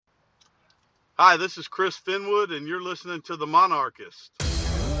Hi, this is Chris Finwood, and you're listening to The Monarchist.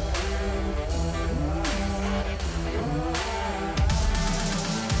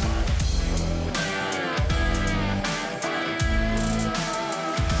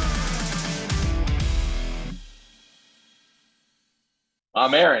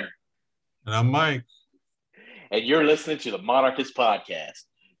 I'm Aaron. And I'm Mike. And you're listening to the Monarchist Podcast.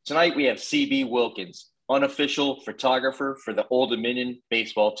 Tonight we have CB Wilkins, unofficial photographer for the Old Dominion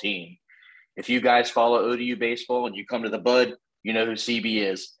baseball team. If you guys follow ODU baseball and you come to the Bud, you know who CB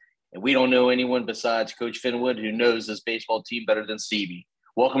is. And we don't know anyone besides Coach Finwood who knows this baseball team better than CB.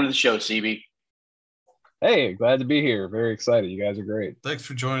 Welcome to the show, CB. Hey, glad to be here. Very excited. You guys are great. Thanks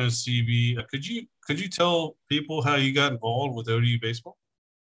for joining us, CB. Could you tell people how you got involved with ODU baseball?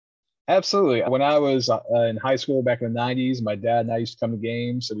 Absolutely. When I was in high school back in the 90s, my dad and I used to come to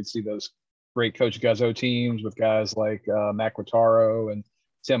games. So we'd see those great Coach Guzzo teams with guys like Mac Quattaro and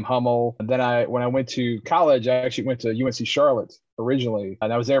Tim Hummel. And then when I went to college, I actually went to UNC Charlotte originally.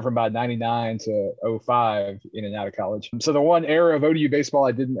 And I was there from about 99 to 05 in and out of college. So the one era of ODU baseball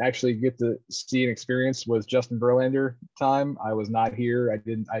I didn't actually get to see and experience was Justin Verlander time. I was not here.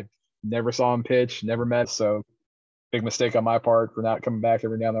 I never saw him pitch, never met. So big mistake on my part for not coming back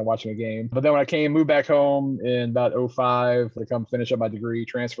every now and then watching a game. But then when I moved back home in about 05 to come finish up my degree,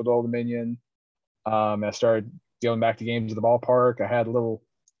 transferred to Old Dominion. I started going back to games at the ballpark. I had a little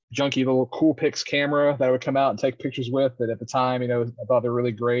cool pics camera that I would come out and take pictures with that at the time, I thought they're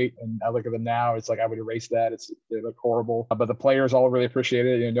really great. And I look at them now, it's like I would erase that. They look horrible. But the players all really appreciate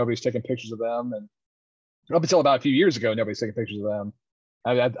it. Nobody's taking pictures of them. And up until about a few years ago, nobody's taking pictures of them.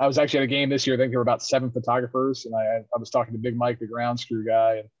 I was actually at a game this year. I think there were about 7 photographers, and I was talking to Big Mike, the grounds crew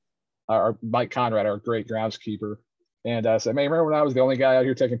guy, and our Mike Conrad, our great groundskeeper. And I said, "Man, remember when I was the only guy out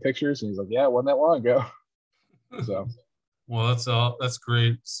here taking pictures?" And he's like, "Yeah, it wasn't that long ago." So, well, that's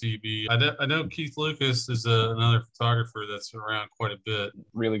great, CB. I know Keith Lucas is another photographer that's around quite a bit.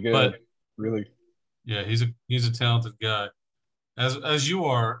 Really good, but really. Yeah, he's a talented guy, as you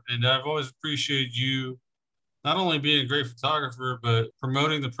are, and I've always appreciated you. Not only being a great photographer, but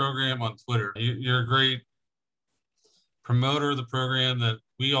promoting the program on Twitter. You're a great promoter of the program that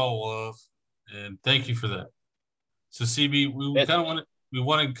we all love, and thank you for that. So, CB, we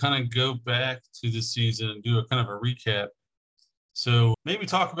want to kind of go back to the season and do a kind of a recap. So maybe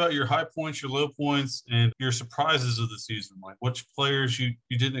talk about your high points, your low points, and your surprises of the season. Like which players you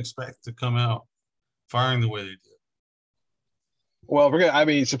didn't expect to come out firing the way they did. Well,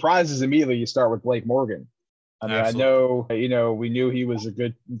 surprises immediately. You start with Blake Morgan. Absolutely. I know, we knew he was a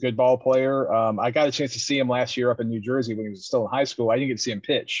good ball player. I got a chance to see him last year up in New Jersey when he was still in high school. I didn't get to see him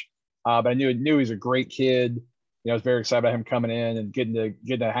pitch, but I knew he was a great kid. I was very excited about him coming in and getting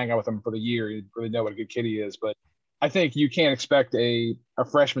to hang out with him for the year. You really know what a good kid he is. But I think you can't expect a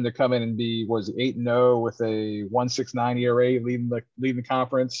freshman to come in and be 8-0 with a 1.69 ERA leading the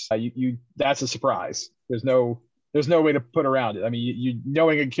conference. That's a surprise. There's no way to put around it. I mean, you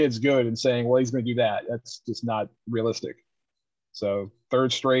knowing a kid's good and saying, well, he's going to do that, that's just not realistic. So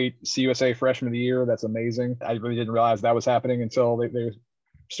 3rd straight CUSA freshman of the year, that's amazing. I really didn't realize that was happening until they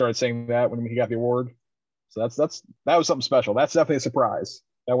started saying that when he got the award. So that was something special. That's definitely a surprise.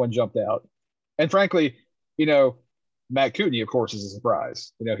 That one jumped out. And frankly, Matt Kootenai, of course, is a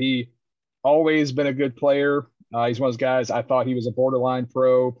surprise. He always been a good player. He's one of those guys. I thought he was a borderline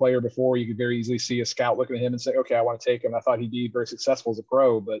pro player before. You could very easily see a scout looking at him and say, okay, I want to take him. I thought he'd be very successful as a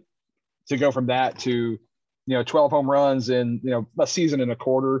pro, but to go from that to, 12 home runs in, a season and a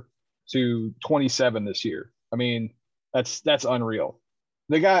quarter to 27 this year. I mean, that's unreal.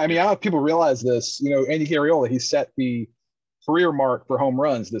 The guy, I don't know if people realize this, Andy Carriola, he set the career mark for home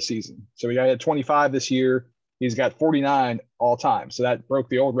runs this season. So he had 25 this year. He's got 49 all time. So that broke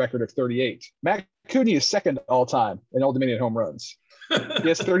the old record of 38. Matt Kootenai is second all time in Old Dominion home runs. He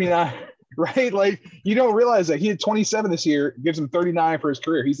has 39, right? Like, you don't realize that he had 27 this year, gives him 39 for his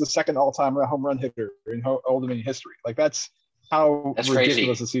career. He's the second all-time home run hitter in Old Dominion history. Like, that's ridiculous crazy.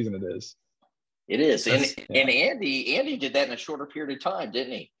 A season it is. It is. And Andy did that in a shorter period of time,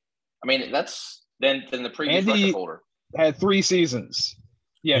 didn't he? I mean, that's than the previous record holder. Had 3 seasons.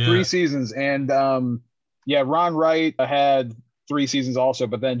 Yeah, 3 seasons. And Ron Wright had 3 seasons also,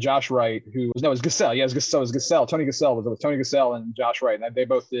 but then Josh Wright, it was Gassell. Yeah, it was Gassell. Tony Gassell was with Tony Gassell and Josh Wright. And they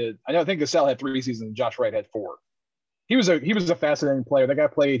both did. I think Gassell had 3 seasons and Josh Wright had 4. He was a fascinating player. That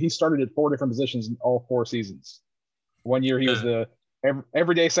guy he started at 4 different positions in all 4 seasons. One year he was the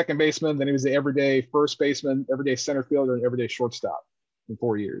everyday second baseman, then he was the everyday first baseman, everyday center fielder, and everyday shortstop in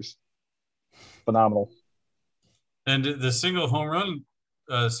 4 years. Phenomenal. And the single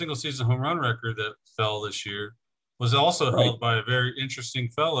season home run record that fell this year was also held by a very interesting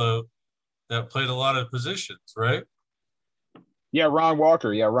fellow that played a lot of positions, right? Yeah, Ron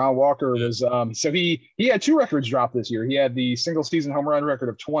Walker. Yeah, Ron Walker was so he had two records dropped this year. He had the single season home run record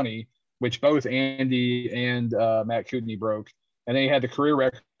of 20, which both Andy and Matt Cootney broke. And then he had the career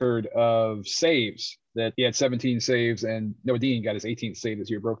record of saves that he had 17 saves, and Noah Dean got his 18th save this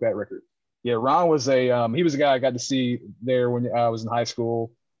year, broke that record. Yeah, Ron was he was a guy I got to see there when I was in high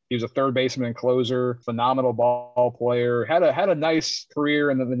school. He was a third baseman and closer, phenomenal ball player. Had a nice career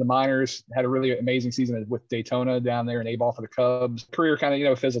in the minors. Had a really amazing season with Daytona down there in A-ball for the Cubs. Career kind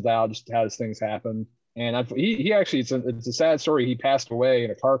of fizzled out just as things happen. And he actually it's a sad story. He passed away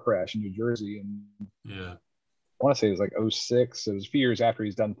in a car crash in New Jersey, and Yeah. I want to say it was like 06. It was a few years after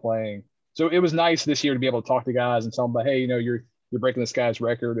he's done playing. So it was nice this year to be able to talk to guys and tell them, hey, you're breaking this guy's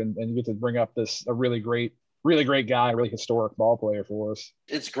record, and you get to bring up a really great guy, really historic ball player for us.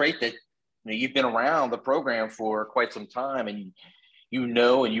 It's great that you've been around the program for quite some time, and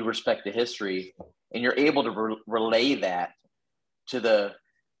and you respect the history, and you're able to relay that to the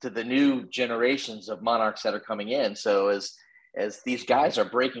new generations of Monarchs that are coming in. So as these guys are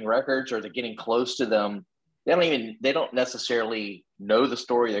breaking records or they're getting close to them, they don't necessarily know the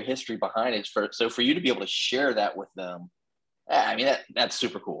story, their history behind it. So for you to be able to share that with them, I mean, that's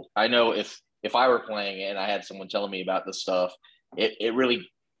super cool. I know if I were playing and I had someone telling me about this stuff, it really,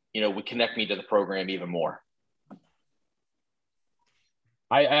 would connect me to the program even more.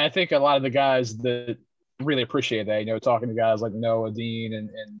 I think a lot of the guys that really appreciate that, talking to guys like Noah Dean and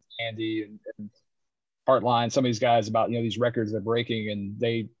Andy and Heartline, some of these guys about, these records they're breaking, and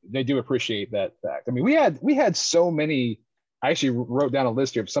they do appreciate that fact. I mean, we had so many. I actually wrote down a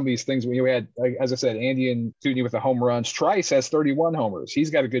list here of some of these things. We had, like, as I said, Andy and Cootney with the home runs. Trice has 31 homers. He's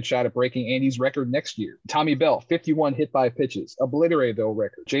got a good shot at breaking Andy's record next year. Tommy Bell, 51 hit by pitches, obliterated the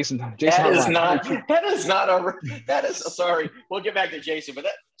record. Jason Sorry, we'll get back to Jason, but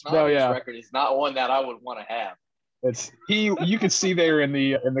record is not one that I would want to have. You could see there in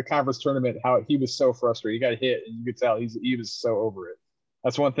the conference tournament how he was so frustrated. He got hit, and you could tell he was so over it.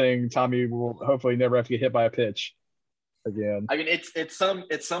 That's one thing Tommy will hopefully never have to get hit by a pitch again. I mean, at some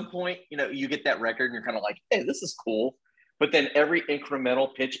point, you get that record and you're kind of like, hey, this is cool. But then every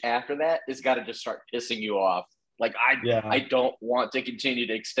incremental pitch after that has got to just start pissing you off. Like, I don't want to continue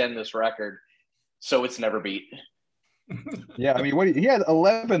to extend this record, so it's never beat. Yeah, I mean, he had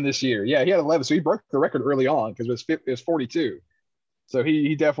 11 this year. Yeah, he had 11, so he broke the record early on because it was 42. So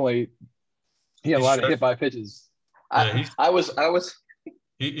he definitely had a lot of hit by pitches. Yeah, I was.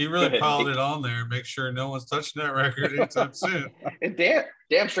 He really piled it on there, make sure no one's touching that record anytime soon. And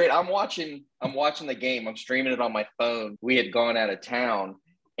damn straight, I'm watching the game. I'm streaming it on my phone. We had gone out of town,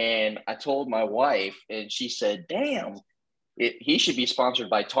 and I told my wife, and she said, "Damn, he should be sponsored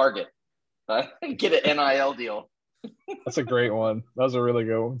by Target. Get an NIL deal." That's a great one. That was a really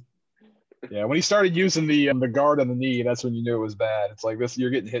good one. Yeah, when he started using the guard on the knee, that's when you knew it was bad. It's like this, you're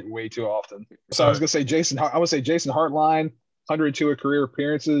getting hit way too often. So I was gonna say Jason Hartline. 102 career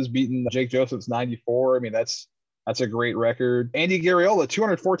appearances, beating Jake Joseph's 94. I mean, that's a great record. Andy Garriola,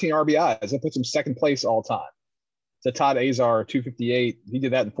 214 RBIs. That puts him second place all time. To Todd Azar, 258. He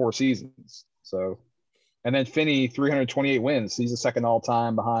did that in 4 seasons. So, and then Finney, 328 wins. He's the second all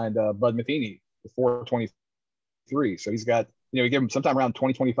time behind Bud Matheny, 423. So he's got, you give him sometime around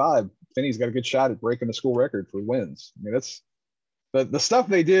 2025. Finney's got a good shot at breaking the school record for wins. I mean, that's the stuff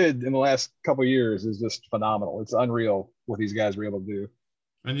they did in the last couple of years is just phenomenal. It's unreal what these guys were able to do.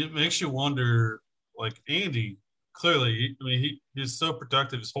 And it makes you wonder, like Andy, clearly, he's so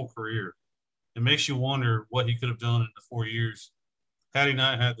productive his whole career. It makes you wonder what he could have done in the 4 years had he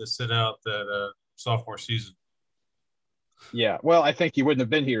not had to sit out that sophomore season. Yeah, well, I think he wouldn't have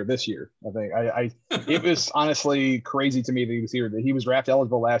been here this year. I think it was honestly crazy to me that he was here. That he was draft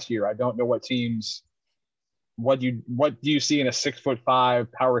eligible last year. I don't know what teams. What do you see in a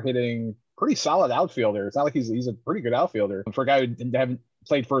 6'5" power hitting, pretty solid outfielder? It's not like he's a pretty good outfielder for a guy who haven't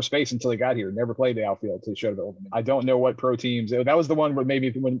played first base until he got here. Never played the outfield until he showed up. I don't know what pro teams. That was the one where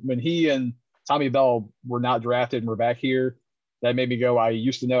maybe when he and Tommy Bell were not drafted and were back here, that made me go, I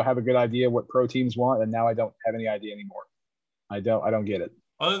used to have a good idea what pro teams want, and now I don't have any idea anymore. I don't get it.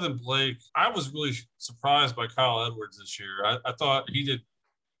 Other than Blake, I was really surprised by Kyle Edwards this year. I thought he did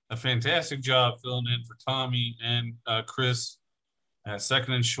a fantastic job filling in for Tommy and Chris at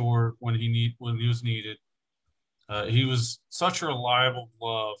second and short when he was needed. He was such a reliable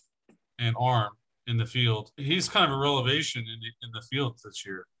glove and arm in the field. He's kind of a revelation in the field this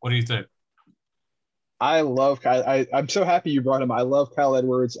year. What do you think? I love Kyle. I'm so happy you brought him. I love Kyle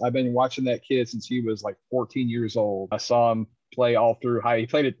Edwards. I've been watching that kid since he was like 14 years old. I saw him play all through high.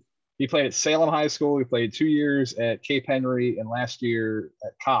 He He played at Salem High School. He played 2 years at Cape Henry and last year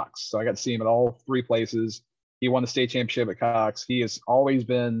at Cox. So I got to see him at all 3 places. He won the state championship at Cox. He has always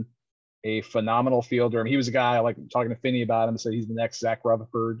been a phenomenal fielder. I mean, he was a guy, like talking to Finney about him, said he's the next Zach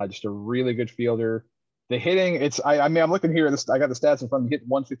Rutherford, just a really good fielder. The hitting, I mean, I'm looking here. I got the stats in front of me. He hit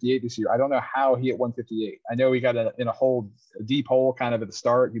 158 this year. I don't know how he hit 158. I know he got in a deep hole kind of at the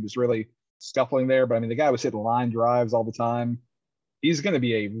start. He was really scuffling there, but I mean, the guy was hitting line drives all the time. He's going to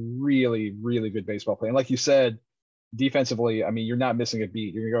be a really, really good baseball player. And like you said, defensively, I mean, you're not missing a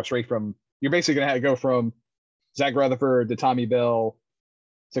beat. You're going to go you're basically going to have to go from Zach Rutherford to Tommy Bell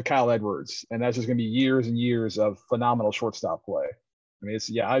to Kyle Edwards. And that's just going to be years and years of phenomenal shortstop play. I mean,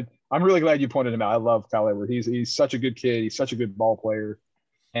 I'm really glad you pointed him out. I love Kyle Edwards. He's such a good kid. He's such a good ball player.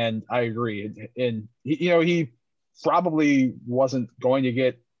 And I agree. And he probably wasn't going to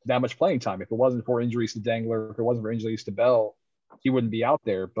get that much playing time. If it wasn't for injuries to Dangler, if it wasn't for injuries to Bell, he wouldn't be out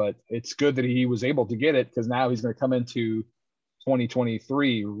there. But it's good that he was able to get it, because now he's going to come into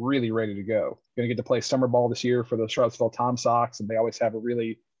 2023 really ready to go. Going to get to play summer ball this year for the Charlottesville Tom Sox, and they always have a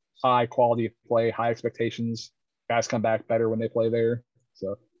really high quality of play, high expectations. Guys come back better when they play there.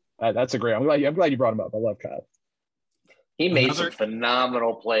 So that's a great. I'm glad you brought him up. I love Kyle. He made some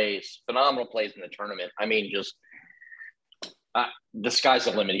phenomenal plays in the tournament. I mean, just the sky's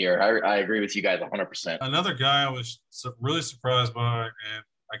the limit here. I agree with you guys 100%. Another guy I was really surprised by, and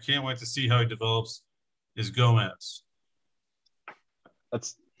I can't wait to see how he develops, is Gomez.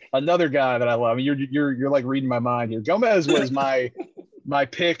 That's another guy that I love. I mean, you're like reading my mind here. Gomez was my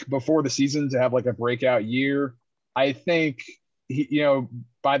pick before the season to have like a breakout year. I think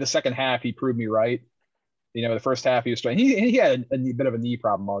by the second half he proved me right. The first half he was trying. He had a bit of a knee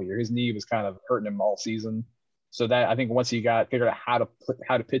problem all year. His knee was kind of hurting him all season. So that, I think once he figured out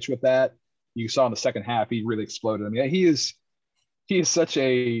how to pitch with that, you saw in the second half he really exploded. I mean, he is such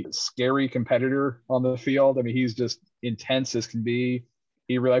a scary competitor on the field. I mean, he's just intense as can be.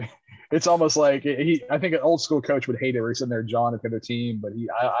 He really, it's almost like I think an old school coach would hate it where he's sitting there jawing at the other team, but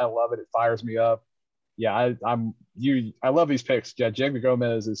I love it. It fires me up. Yeah, I love these picks. Yeah, Jacob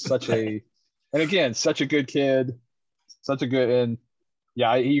Gomez is such a good kid, and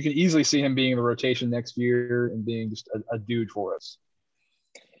yeah, you can easily see him being in the rotation next year and being just a dude for us.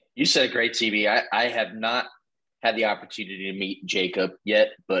 You said it great, TB. I have not had the opportunity to meet Jacob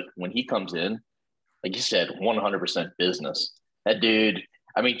yet, but when he comes in, like you said, 100% business. That dude,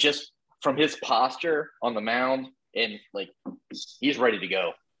 I mean, just from his posture on the mound, and like he's ready to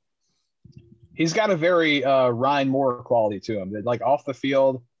go. He's got a very Ryan Moore quality to him. Like off the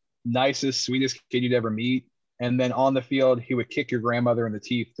field, nicest, sweetest kid you'd ever meet. And then on the field, he would kick your grandmother in the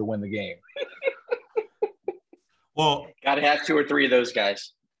teeth to win the game. Well, got to have 2 or 3 of those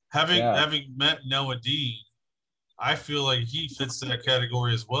guys. Having met Noah Dean, I feel like he fits that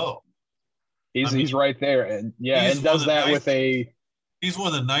category as well. He's right there, and does that with a. He's one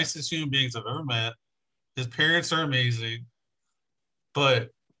of the nicest human beings I've ever met. His parents are amazing,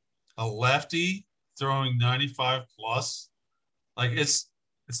 but a lefty throwing 95 plus, like it's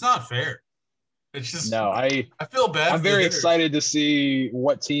not fair. It's just no. I feel bad. I'm very excited to see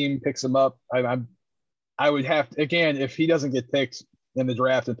what team picks him up. I would have to, again, if he doesn't get picked in the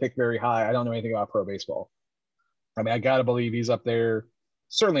draft and picked very high, I don't know anything about pro baseball. I mean, I got to believe he's up there,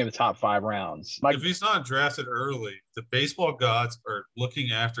 certainly in the top 5 rounds. If he's not drafted early, the baseball gods are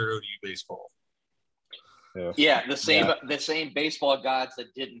looking after ODU baseball. Yeah, the same baseball gods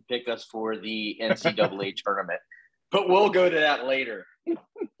that didn't pick us for the NCAA tournament. But we'll go to that later.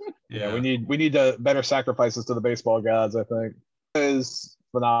 Yeah, we need to better sacrifices to the baseball gods, I think. He is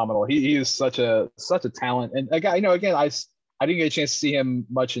phenomenal. He is such a talent. And a guy, again, I didn't get a chance to see him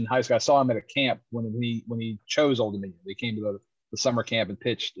much in high school. I saw him at a camp when he chose Old Dominion. They came to the summer camp and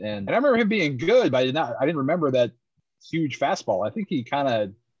pitched. And I remember him being good, but I didn't remember that huge fastball. I think he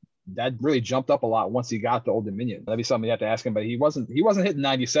that really jumped up a lot once he got to Old Dominion. That'd be something you have to ask him, but he wasn't hitting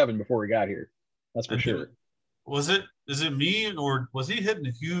 97 before he got here. That's for sure. Is it me, or was he hitting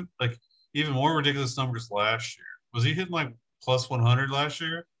huge, like even more ridiculous numbers last year? Was he hitting like plus 100 last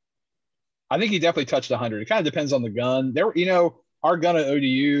year? I think he definitely touched 100. It kind of depends on the gun. There, our gun at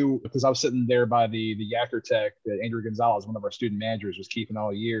ODU, because I was sitting there by the Yacker Tech that Andrew Gonzalez, one of our student managers, was keeping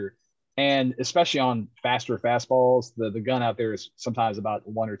all year. And especially on faster fastballs, the gun out there is sometimes about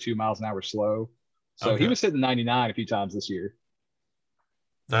 1 or 2 miles an hour slow. So He was hitting 99 a few times this year.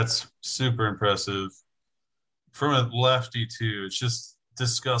 That's super impressive. From a lefty, too. It's just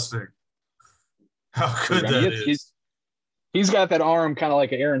disgusting how good that is. He's got that arm kind of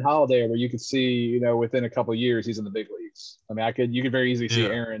like an Aaron Holiday, where you could see, within a couple of years, he's in the big leagues. I mean, you could very easily see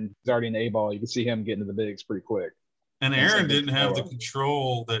Aaron. He's already in the A-ball. You could see him getting to the bigs pretty quick. And And Aaron same thing didn't for have the Noah.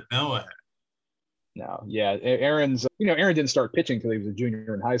 control that Noah had. No, yeah, Aaron's. Aaron didn't start pitching until he was a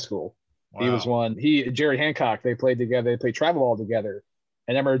junior in high school. Wow. He was one. Jared Hancock. They played together. They played travel ball together.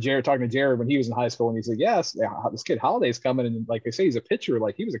 And I remember Jared talking to Jared when he was in high school, and he said, "Yes, this kid Holiday's coming, and like they say, he's a pitcher.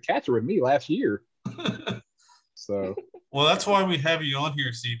 Like he was a catcher with me last year." So, Well, that's why we have you on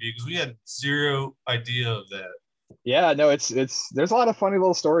here, CB, because we had zero idea of that. yeah, no, it's there's a lot of funny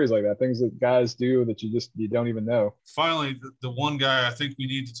little stories like that, things that guys do that you don't even know. Finally, the one guy I think we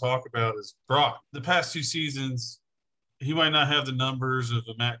need to talk about is Brock. The past 2 seasons, he might not have the numbers of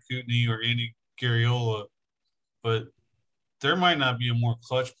a Matt Kootenai or Andy Garriola, but there might not be a more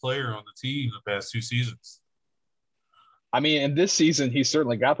clutch player on the team the past 2 seasons. I mean, in this season, he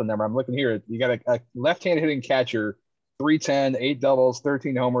certainly got the number. I'm looking here. You got a left-handed hitting catcher, 310, 8 doubles,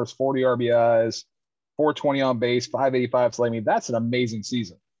 13 homers, 40 RBIs, 420 on base, 585. So, I mean, that's an amazing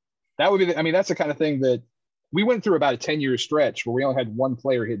season. That would be, that's the kind of thing that we went through about a 10-year stretch where we only had one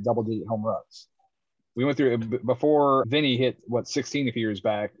player hit double-digit home runs. We went through before Vinny hit 16 a few years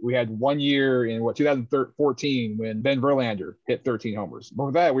back. We had 1 year in 2014 when Ben Verlander hit 13 homers.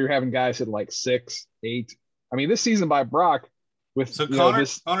 Before that, we were having guys hit like 6, 8. I mean, this season by Brock with So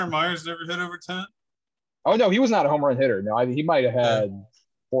Connor Myers never hit over 10? Oh no, he was not a home run hitter. No, he might have had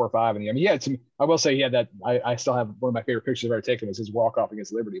 4 or 5 in the. I mean, he had some. I will say he had that. I still have one of my favorite pictures I've ever taken was his walk off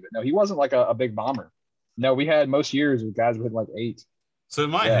against Liberty. But no, he wasn't like a big bomber. No, we had most years with guys who hit like 8. So in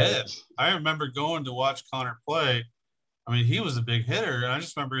my head, I remember going to watch Connor play. I mean, he was a big hitter, and I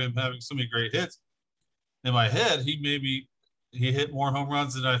just remember him having so many great hits. In my head, he hit more home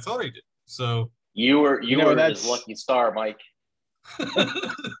runs than I thought he did. So you were his lucky star, Mike.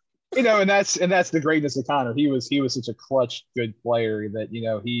 And that's the greatness of Connor. He was such a clutch, good player that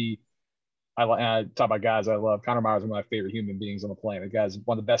I talk about guys I love. Connor Myers is one of my favorite human beings on the planet. The guy's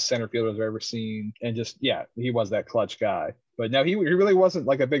one of the best center fielders I've ever seen, and he was that clutch guy. But no, he really wasn't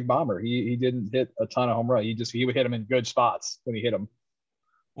like a big bomber. He didn't hit a ton of home runs. He would hit them in good spots when he hit them.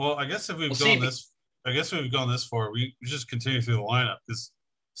 Well, I guess if we've gone this far, we just continue through the lineup because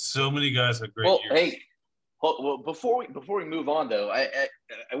so many guys have great years. Hey, well, before we move on though,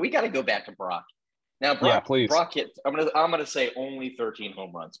 we got to go back to Brock. Now, please. Brock hit. I'm gonna say only 13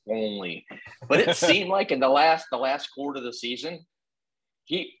 home runs, only. But it seemed like in the last quarter of the season,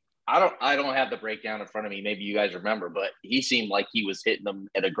 I don't have the breakdown in front of me. Maybe you guys remember, but he seemed like he was hitting them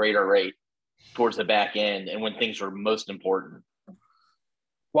at a greater rate towards the back end and when things were most important.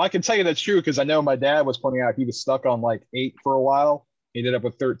 Well, I can tell you that's true because I know my dad was pointing out he was stuck on like 8 for a while. He ended up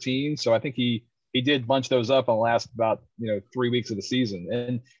with 13, so I think he did bunch those up on the last about 3 weeks of the season.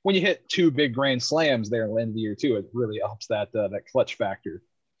 And when you hit 2 big grand slams there in the end of the year too, it really helps that clutch factor.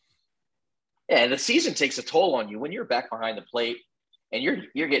 Yeah, the season takes a toll on you when you're back behind the plate and you're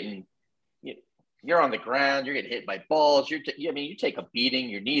on the ground, you're getting hit by balls. You take a beating,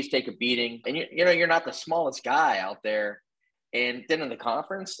 your knees take a beating, and you're not the smallest guy out there. And then in the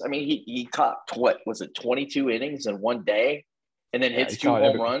conference, I mean, he caught 22 innings in one day, and then hits 2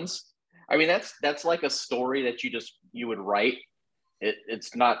 home runs. I mean, that's like a story that you would write.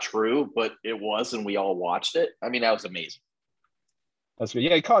 It's not true, but it was, and we all watched it. I mean, that was amazing. That's good.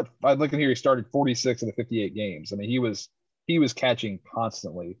 Yeah, he caught. I'm looking here. He started 46 of the 58 games. I mean, he was catching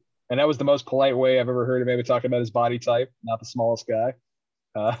constantly, and that was the most polite way I've ever heard him maybe talking about his body type. Not the smallest guy.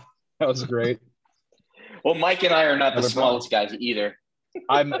 That was great. Well, Mike and I are not the smallest guys either.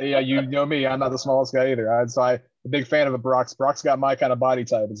 You know me. I'm not the smallest guy either. I'm a big fan of Brock's. Brock's got my kind of body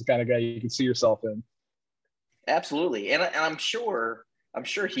type. It's the kind of guy you can see yourself in. Absolutely, and I'm sure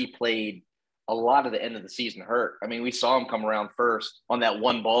he played a lot of the end of the season hurt. I mean, we saw him come around first on that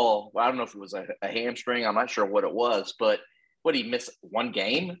one ball. I don't know if it was a hamstring. I'm not sure what it was, but he missed 1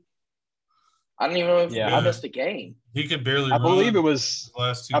 game? I don't even know if he missed a game. He could barely. I believe it was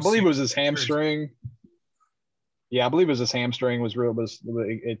his hamstring. Yeah, I believe it was his hamstring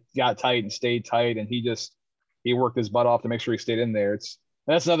it got tight and stayed tight, and he worked his butt off to make sure he stayed in there.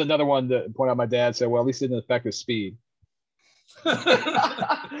 That's another one to point out. My dad said, well, at least it didn't affect his speed.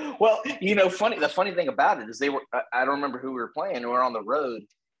 Well, the funny thing about it is I don't remember who we were playing. We were on the road,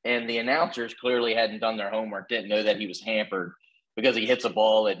 and the announcers clearly hadn't done their homework, didn't know that he was hampered because he hits a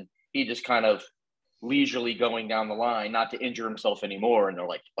ball and he just kind of leisurely going down the line, not to injure himself anymore. And they're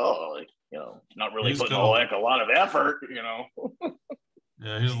like, not really putting a lot of effort,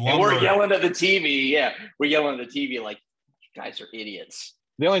 Yeah, and we're yelling at the TV. Yeah, we're yelling at the TV like, you guys are idiots.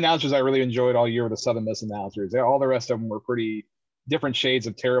 The only announcers I really enjoyed all year were the Southern Miss announcers. All the rest of them were pretty different shades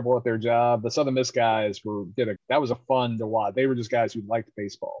of terrible at their job. The Southern Miss guys that was a fun to watch. They were just guys who liked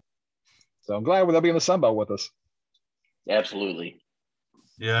baseball. So I'm glad they'll be in the Sun Belt with us. Absolutely.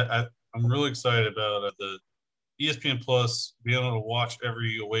 Yeah, I'm really excited about the ESPN Plus, being able to watch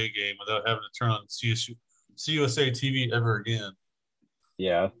every away game without having to turn on CUSA TV ever again.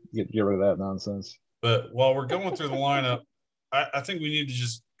 Yeah, get rid of that nonsense. But while we're going through the lineup, I think we need to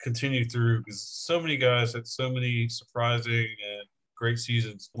just continue through because so many guys had so many surprising and great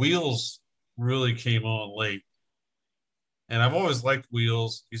seasons. Wheels really came on late. And I've always liked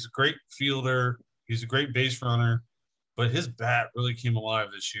Wheels. He's a great fielder. He's a great base runner. But his bat really came alive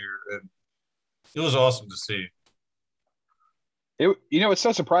this year. And it was awesome to see. It's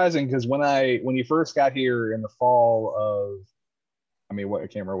so surprising because when he first got here in the fall of, I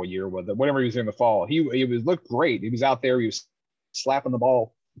can't remember what year it was, whatever he was in the fall, he looked great. He was out there. He was slapping the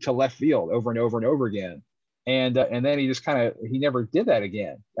ball to left field over and over and over again. And then he just he never did that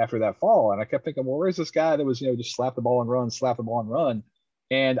again after that fall. And I kept thinking, well, where's this guy that was, just slap the ball and run.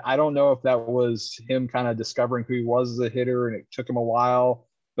 And I don't know if that was him kind of discovering who he was as a hitter, and it took him a while.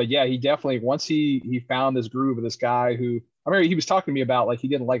 But yeah, he definitely, once he found this groove of this guy who, he was talking to me about, like, he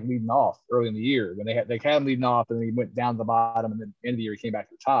didn't like leading off early in the year when they had him leading off, and then he went down to the bottom, and then at the end of the year he came back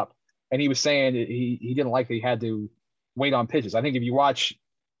to the top. And he was saying he didn't like that he had to wait on pitches. I think if you watch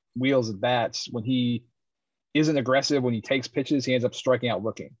Wheels at bats, when he isn't aggressive, when he takes pitches, he ends up striking out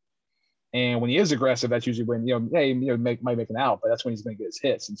looking. And when he is aggressive, that's usually when, might make an out, but that's when he's going to get his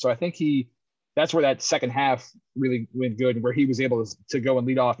hits. And so I think that's where that second half really went good, and where he was able to go and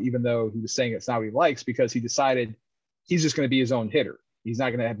lead off, even though he was saying it's not what he likes, because he decided he's just going to be his own hitter. He's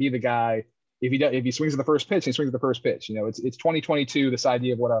not going to be the guy. If he swings at the first pitch, he swings at the first pitch. It's 2022. This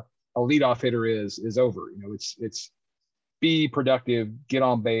idea of what a leadoff hitter is over. It's be productive, get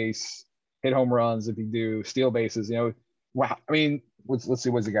on base, hit home runs if you do, steal bases. Wow. Let's see,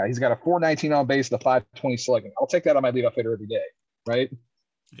 what's the guy? He's got a 419 on base, the 520 slugging. I'll take that on my leadoff hitter every day, right?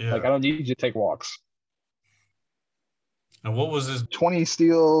 Yeah. Like, I don't need you to take walks. And what was his 20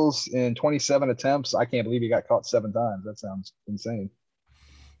 steals in 27 attempts? I can't believe he got caught 7 times. That sounds insane.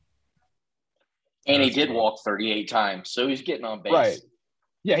 And he did walk 38 times, so he's getting on base. Right.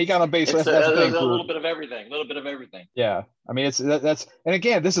 Yeah, he got on base. That's the thing. A little bit of everything. Yeah. That's and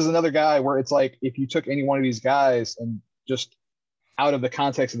again, this is another guy where it's like, if you took any one of these guys and just out of the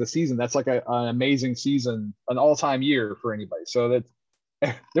context of the season, that's like an amazing season, an all-time year for anybody. So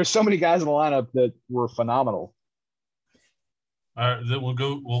that there's so many guys in the lineup that were phenomenal. All right, then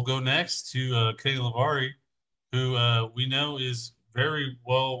we'll go next to Kenny Lavari, who we know is very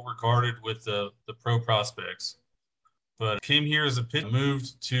well regarded with the pro prospects, but came here as a pitcher,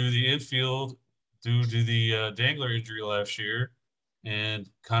 moved to the infield due to the Dangler injury last year, and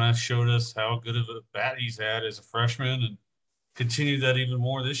kind of showed us how good of a bat he's had as a freshman, and continued that even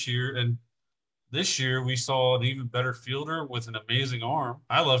more this year. And this year we saw an even better fielder with an amazing arm.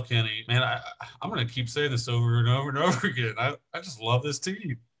 I love Kenny. Man, I'm going to keep saying this over and over and over again. I just love this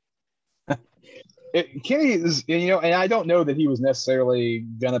team. Kenny is, and I don't know that he was necessarily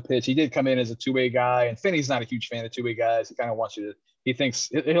going to pitch. He did come in as a two-way guy, and Finney's not a huge fan of two-way guys. He kind of wants you to, he thinks,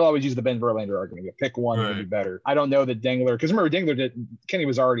 he'll always use the Ben Verlander argument. You pick one, right, and be better. I don't know that Dangler, because remember, Kenny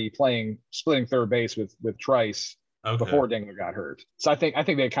was already splitting third base with Trice. Okay. Before Dangler got hurt. So I think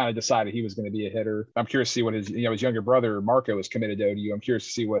they kind of decided he was going to be a hitter. I'm curious to see what his younger brother Marco is committed to ODU. I'm curious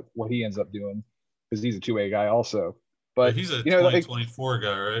to see what he ends up doing, because he's a two-way guy also. But he's a 2024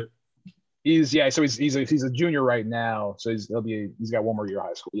 guy, right? So he's a junior right now. So he's got one more year of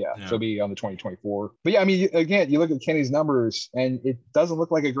high school. Yeah. So he'll be on the 2024. But yeah, again, you look at Kenny's numbers and it doesn't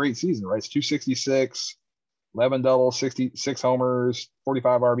look like a great season, right? It's 266, 11 doubles, 66 homers,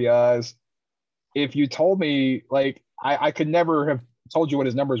 45 RBIs. If you told me, like, I could never have told you what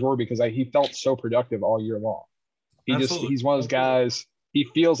his numbers were, because he felt so productive all year long. He's one of those guys. He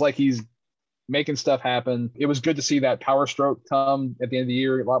feels like he's making stuff happen. It was good to see that power stroke come at the end of the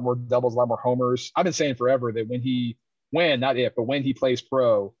year. A lot more doubles, a lot more homers. I've been saying forever that when he plays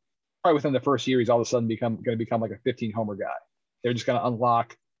pro, probably within the first year, he's all of a sudden going to become like a 15 homer guy. They're just going to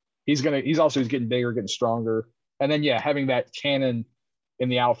unlock. He's getting bigger, getting stronger. And then, having that cannon in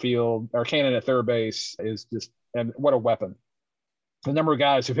the outfield, or cannon at third base, is just, and what a weapon. The number of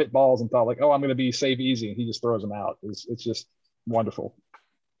guys who've hit balls and thought, like, oh, I'm going to be safe easy, and he just throws them out. It's just wonderful.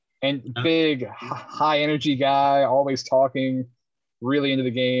 And big, high energy guy, always talking, really into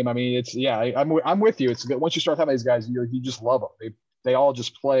the game. I'm with you. It's good. Once you start talking about these guys, you just love them. They all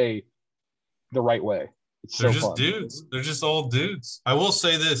just play the right way. They're just fun. Dudes. They're just all dudes. I will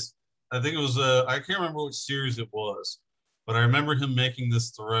say this. I think it was I can't remember which series it was, but I remember him making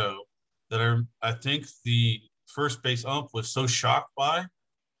this throw that I think the first base ump was so shocked by,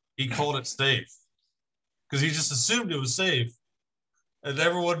 he called it safe, because he just assumed it was safe, and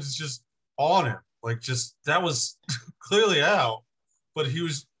everyone was just on him, like, just, that was clearly out, but he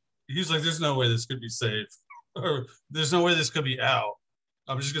was like, there's no way this could be safe. or there's no way this could be out.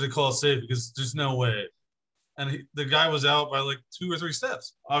 I'm just going to call it safe because there's no way. And the guy was out by like 2 or 3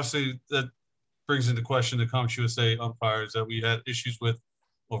 steps. Obviously, that brings into question the Conference USA umpires that we had issues with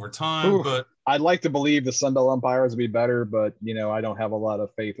over time. Oof. But I'd like to believe the Sunbelt umpires would be better, but I don't have a lot of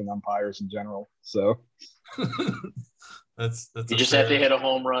faith in umpires in general. So that's you just have to hit a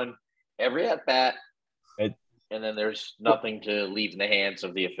home run every at bat, and then there's nothing to leave in the hands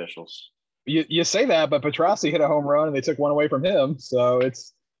of the officials. You say that, but Petrossi hit a home run and they took one away from him. So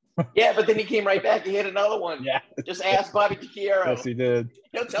it's yeah, but then he came right back and hit another one. Yeah, just ask Bobby DiChiaro. Yes, he did.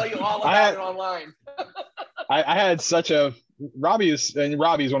 He'll tell you all about it online. I had such a Robbie's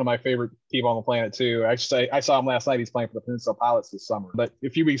one of my favorite people on the planet too. Actually, I saw him last night. He's playing for the Peninsula Pilots this summer. But a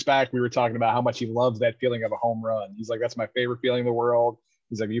few weeks back, we were talking about how much he loves that feeling of a home run. He's like, that's my favorite feeling in the world.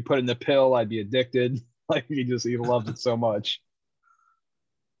 He's like, if you put it in a pill, I'd be addicted. Like he loves it so much.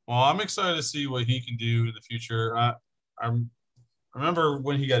 Well, I'm excited to see what he can do in the future. I remember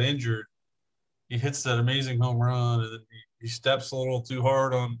when he got injured, he hits that amazing home run, and then he steps a little too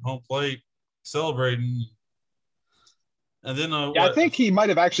hard on home plate, celebrating. And then I think he might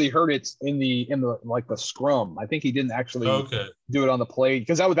have actually hurt it in the like the scrum. I think he didn't actually do it on the plate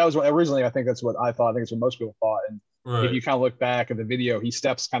because that was what originally I think that's what I thought. I think it's what most people thought. And if you kind of look back at the video, he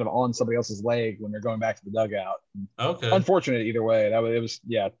steps kind of on somebody else's leg when they're going back to the dugout. Okay. Unfortunate either way. It was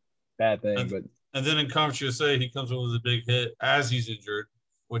bad thing. And then in Conference USA, he comes up with a big hit as he's injured,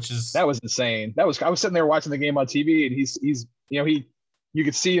 that was insane. I was sitting there watching the game on TV, and he's you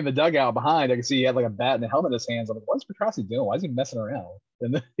could see in the dugout behind. I could see he had like a bat and a helmet in his hands. I'm like, what's Petrossi doing? Why is he messing around?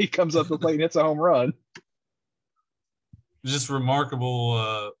 And then he comes up the plate and hits a home run. Just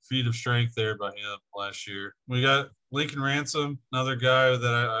remarkable feat of strength there by him last year. We got Lincoln Ransom, another guy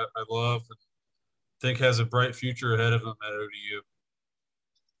that I love and think has a bright future ahead of him at ODU.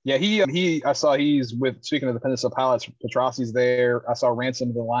 Yeah, I saw he's with, speaking of the Peninsula Pilots, Petrossi's there. I saw Ransom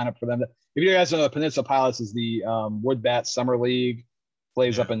in the lineup for them. If you guys know, the Peninsula Pilots is the Wood Bat Summer League,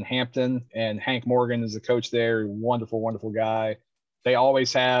 plays up in Hampton, and Hank Morgan is the coach there. Wonderful, wonderful guy. They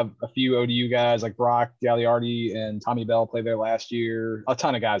always have a few ODU guys like Brock Gagliardi and Tommy Bell play there last year. A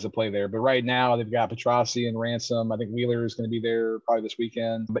ton of guys that play there. But right now they've got Petrossi and Ransom. I think Wheeler is going to be there probably this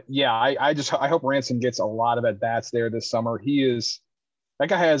weekend. But yeah, I hope Ransom gets a lot of at-bats there this summer. That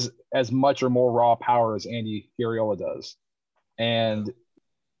guy has as much or more raw power as Andy Fioreola does. And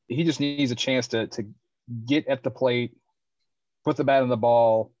he just needs a chance to get at the plate, put the bat on the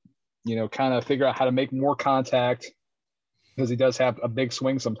ball, kind of figure out how to make more contact, because he does have a big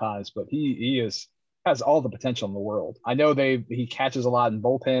swing sometimes, but he has all the potential in the world. I know he catches a lot in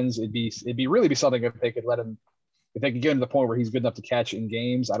bullpens. It'd be really something if they could if they could get him to the point where he's good enough to catch in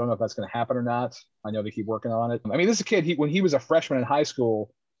games. I don't know if that's going to happen or not. I know they keep working on it. I mean, this is a kid, when he was a freshman in high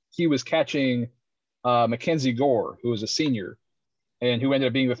school, he was catching Mackenzie Gore, who was a senior and who ended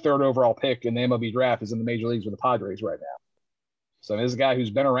up being the 3rd overall pick in the MLB draft, is in the major leagues with the Padres right now. So this is a guy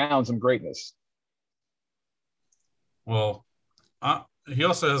who's been around some greatness. Well, he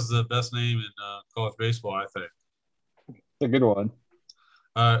also has the best name in college baseball, I think. It's a good one.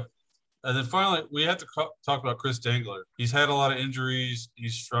 And then finally, we have to talk about Chris Dangler. He's had a lot of injuries.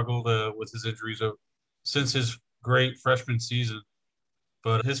 He's struggled with his injuries since his great freshman season.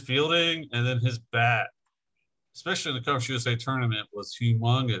 But his fielding and then his bat, especially in the Conference USA tournament, was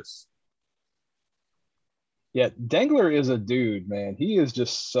humongous. Yeah, Dangler is a dude, man. He is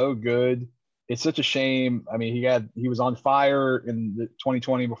just so good. It's such a shame. I mean, he was on fire in the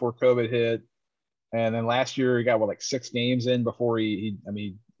 2020 before COVID hit. And then last year he got 6 games in before he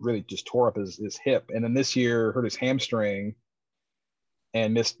really just tore up his hip. And then this year hurt his hamstring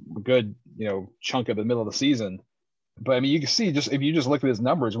and missed a good, chunk of the middle of the season. But I mean, you can see if you just look at his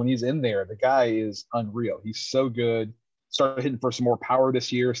numbers when he's in there, the guy is unreal. He's so good. Started hitting for some more power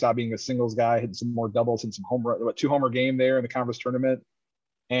this year, stopped being a singles guy, hitting some more doubles, hitting some home run, 2-homer game there in the conference tournament.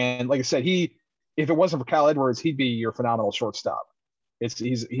 And like I said, if it wasn't for Kyle Edwards, he'd be your phenomenal shortstop.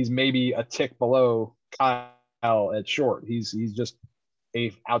 He's maybe a tick below Kyle at short. He's just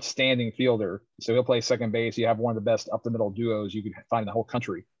a outstanding fielder. So he'll play second base. You have one of the best up the middle duos you can find in the whole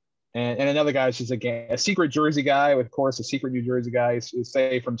country. And another guy is just a secret Jersey guy, of course, a secret New Jersey guy. Is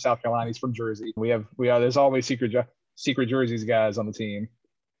say from South Carolina. He's from Jersey. There's always secret Jerseys guys on the team.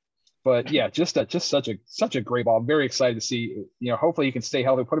 But yeah, just such a great ball. I'm very excited to see. Hopefully he can stay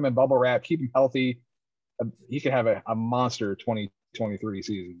healthy. Put him in bubble wrap, keep him healthy. He could have a monster 2023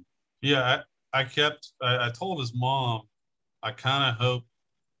 season. Yeah, I told his mom, I kind of hope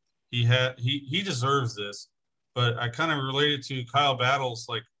he deserves this, but I kind of related to Kyle Battle's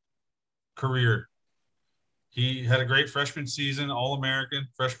career. He had a great freshman season,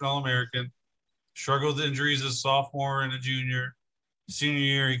 freshman All-American. struggled with injuries as a sophomore and a junior. Senior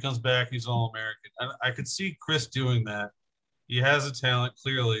year, he comes back, he's All-American. I could see Chris doing that. He has a talent,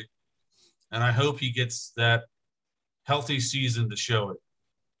 clearly, and I hope he gets that healthy season to show it.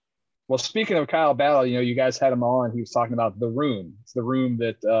 Well, speaking of Kyle Battle, you guys had him on. He was talking about the room. It's the room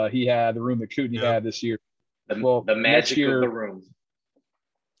that he had, the room that Kootenai had this year. The magic of the room.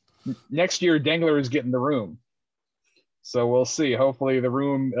 Next year, Dengler is getting the room. So we'll see. Hopefully the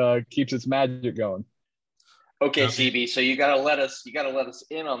room keeps its magic going. Okay, CB. So you gotta let us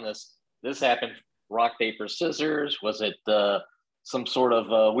in on this. This happened rock, paper, scissors. Was it some sort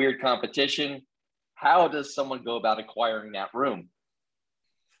of weird competition? How does someone go about acquiring that room?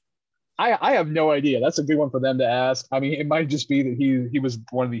 I have no idea. That's a good one for them to ask. I mean, it might just be that he's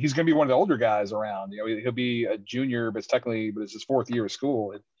going to be one of the older guys around. He'll be a junior, but it's his fourth year of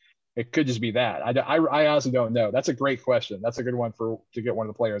school. It could just be that. I honestly don't know. That's a great question. That's a good one to get one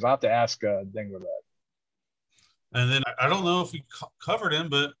of the players. I'll have to ask Dengler that. And then I don't know if we covered him,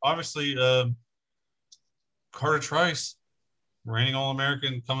 but obviously Carter Trice, reigning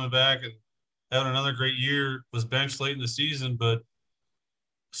All-American, coming back and having another great year, was benched late in the season, but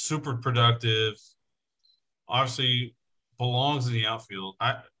super productive. Obviously belongs in the outfield.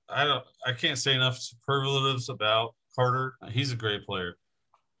 I can't say enough superlatives about Carter. He's a great player.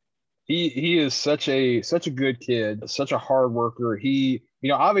 He is such a good kid, such a hard worker. He,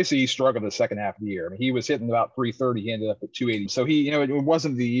 obviously he struggled the second half of the year. I mean, he was hitting about 330. He ended up at 280. So it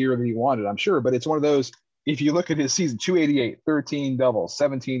wasn't the year that he wanted, I'm sure, but it's one of those, if you look at his season, 288, 13 doubles,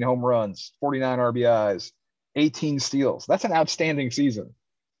 17 home runs, 49 RBIs, 18 steals. That's an outstanding season.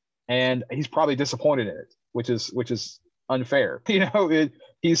 And he's probably disappointed in it, which is unfair.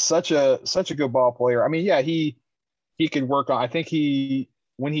 He's such a good ball player. I mean, yeah, he can work on. I think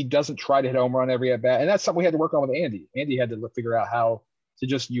when he doesn't try to hit a home run every at bat, and that's something we had to work on with Andy. Andy had to figure out how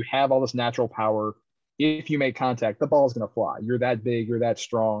to you have all this natural power. If you make contact, the ball is going to fly. You're that big, you're that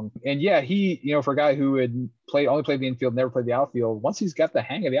strong. And yeah, for a guy who had only played the infield, never played the outfield, once he's got the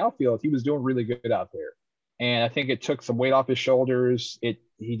hang of the outfield, he was doing really good out there. And I think it took some weight off his shoulders.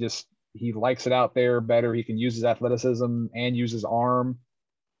 He likes it out there better. He can use his athleticism and use his arm.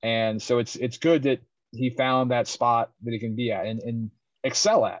 And so it's good that he found that spot that he can be at and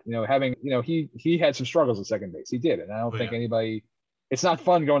excel at, he had some struggles at second base. He did. And I don't think anybody, it's not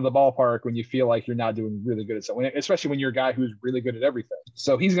fun going to the ballpark when you feel like you're not doing really good at something, especially when you're a guy who's really good at everything.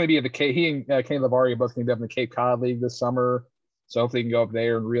 So he's going to be at he and Kenny Lavari are both going to be up in the Cape Cod League this summer. So hopefully he can go up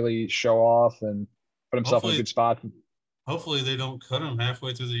there and really show off and put himself in a good spot. Hopefully they don't cut him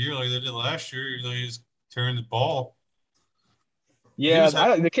halfway through the year like they did last year. He's tearing the ball. Yeah,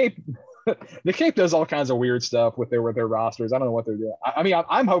 the Cape does all kinds of weird stuff with their rosters. I don't know what they're doing. I mean,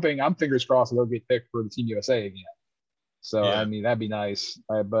 I'm fingers crossed that they'll get picked for the Team USA again. So yeah. I mean, that'd be nice.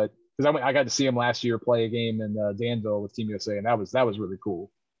 But because I got to see him last year play a game in Danville with Team USA, and that was really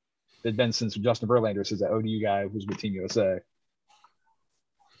cool. It'd been since Justin Verlander, since that ODU guy was with Team USA.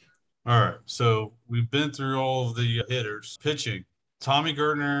 All right, so we've been through all of the hitters. Pitching, Tommy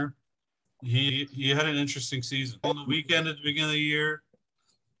Gertner, he had an interesting season. On the weekend at the beginning of the year,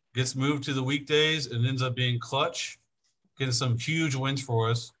 gets moved to the weekdays and ends up being clutch, getting some huge wins for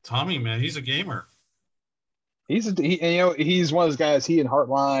us. Tommy, man, he's a gamer. He's one of those guys. He and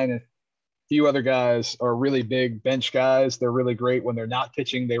Hartline and a few other guys are really big bench guys. They're really great when they're not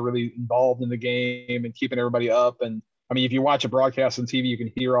pitching. They're really involved in the game and keeping everybody up. And I mean, if you watch a broadcast on TV, you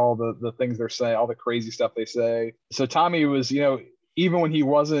can hear all the things they're saying, all the crazy stuff they say. So Tommy was, even when he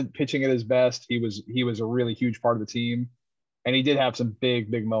wasn't pitching at his best, he was a really huge part of the team. And he did have some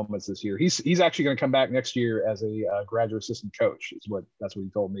big moments this year. He's actually going to come back next year as a graduate assistant coach. That's what he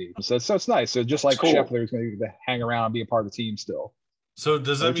told me. So it's nice. So just like cool. Scheffler is going to hang around and be a part of the team still. So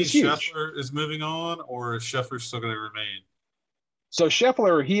does that mean Scheffler is moving on, or is Scheffler still going to remain? So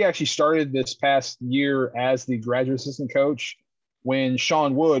Scheffler, he actually started this past year as the graduate assistant coach. When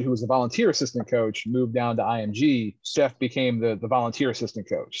Sean Wood, who was the volunteer assistant coach, moved down to IMG, Steph became the volunteer assistant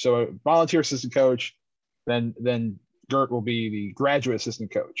coach. So volunteer assistant coach, then Gert will be the graduate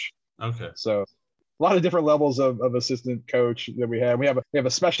assistant coach. Okay. So a lot of different levels of assistant coach that we have. We have a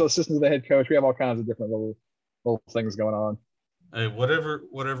special assistant to the head coach. We have all kinds of different little things going on. Hey,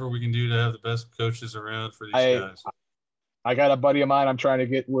 whatever we can do to have the best coaches around for these guys. I got a buddy of mine I'm trying to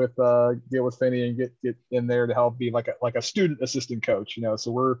get with Finney and get in there to help be like a student assistant coach,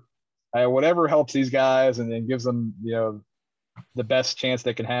 So we're whatever helps these guys and then gives them, the best chance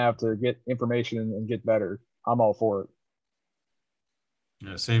they can have to get information and get better. I'm all for it.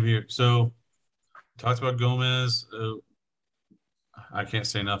 Yeah, same here. So talked about Gomez. I can't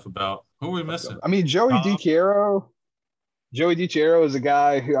say enough about who are we missing. I mean, Joey DiChiaro. Joey DiChiaro is a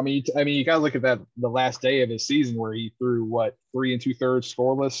guy who, you got to look at the last day of his season where he threw 3 2/3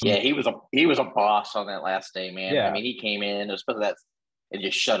 scoreless. Yeah, he was a boss on that last day, man. Yeah. I mean, he came in, it was supposed to that and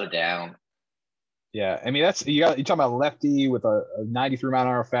just shut it down. Yeah, I mean you're talking about lefty with a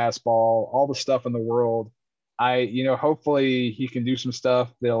 93-mile-an-hour fastball, all the stuff in the world. Hopefully he can do some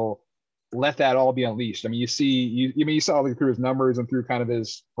stuff. They'll let that all be unleashed. I mean, you saw through his numbers and through kind of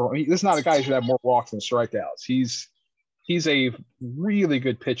his. This is not a guy who should have more walks than strikeouts. He's a really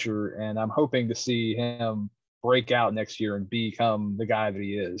good pitcher, and I'm hoping to see him break out next year and become the guy that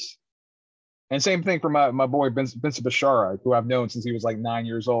he is. And same thing for my boy Vincent Bashara, who I've known since he was like 9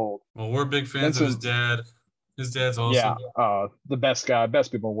 years old. Well, we're big fans of his dad. His dad's awesome. Yeah, the best guy,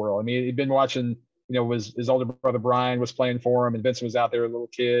 best people in the world. I mean, he'd been watching, his older brother Brian was playing for him, and Vincent was out there, a little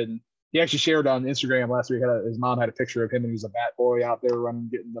kid. And he actually shared on Instagram last week, his mom had a picture of him, and he was a bat boy out there running,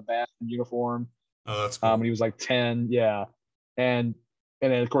 getting the bat and uniform. Oh, that's cool. When he was like 10, yeah. And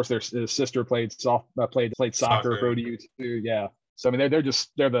then, of course, his sister played soccer for ODU too, yeah. So I mean, they're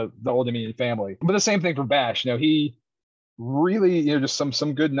the Old Dominion family. But the same thing for Bash. He really, just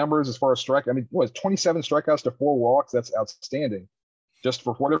some good numbers as far as strike. I mean, 27 strikeouts to 4 walks? That's outstanding. Just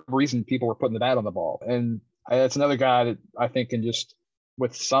for whatever reason, people were putting the bat on the ball, and that's another guy that I think can just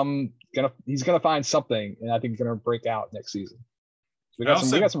he's gonna find something, and I think he's gonna break out next season. So we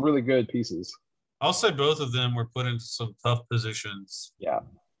got some really good pieces. I'll say both of them were put into some tough positions. Yeah,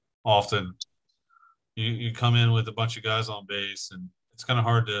 often. You come in with a bunch of guys on base, and it's kind of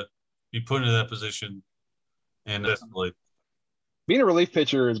hard to be put into that position. And definitely, being a relief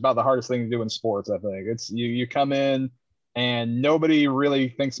pitcher is about the hardest thing to do in sports. I think it's you come in and nobody really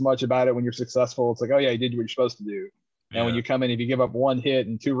thinks much about it when you're successful. It's like, oh yeah, you did what you're supposed to do. And when you come in, if you give up 1 hit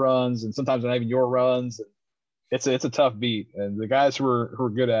and 2 runs, and sometimes not even your runs, it's a tough beat. And the guys who are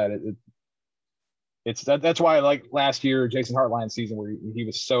good at it, that's why I like last year Jason Hartline's season where he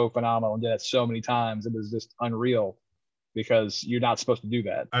was so phenomenal and did that so many times. It was just unreal because you're not supposed to do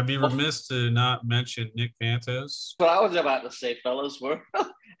that. I'd be remiss to not mention Nick Pantos. What I was about to say, fellas,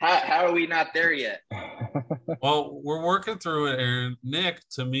 how are we not there yet? Well, we're working through it, Aaron. Nick,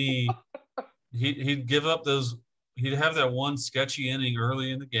 to me, he'd give up those. He'd have that one sketchy inning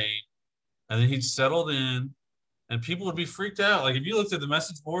early in the game, and then he'd settled in, and people would be freaked out. Like if you looked at the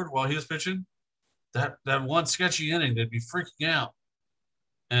message board while he was pitching, that one sketchy inning, they'd be freaking out.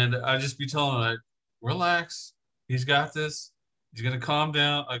 And I'd just be telling them, like, relax. He's got this. He's going to calm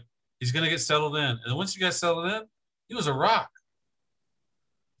down. Like, he's going to get settled in. And once you got settled in, he was a rock.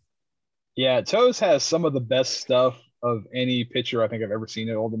 Yeah, Toes has some of the best stuff of any pitcher I think I've ever seen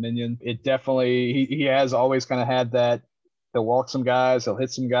at Old Dominion. It definitely, he has always kind of had that. He'll walk some guys. He'll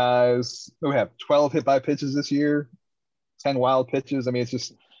hit some guys. We have 12 hit by pitches this year, 10 wild pitches. I mean, it's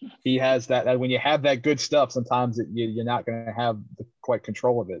just, he has that when you have that good stuff, sometimes you're not going to have quite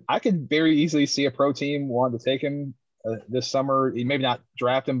control of it. I could very easily see a pro team wanting to take him this summer. Maybe not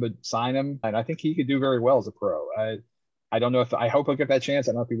draft him, but sign him. And I think he could do very well as a pro. I don't know I hope he'll get that chance.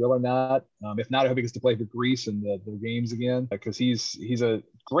 I don't know if he will or not. If not, I hope he gets to play for Greece in the games again because he's a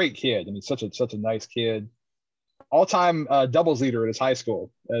great kid. I mean, such a nice kid. All-time doubles leader at his high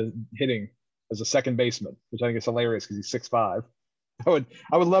school, hitting as a second baseman, which I think is hilarious because he's 6'5".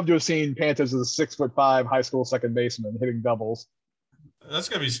 I would love to have seen Pantos as a 6'5" high school second baseman hitting doubles. That's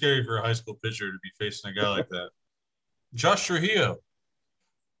gotta be scary for a high school pitcher to be facing a guy like that. Josh Trujillo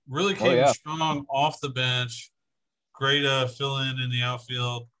really came strong off the bench. Great fill in the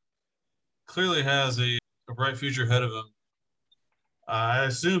outfield. Clearly has a bright future ahead of him. I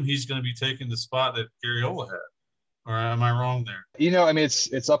assume he's going to be taking the spot that Gary Ola had. Or am I wrong there? I mean,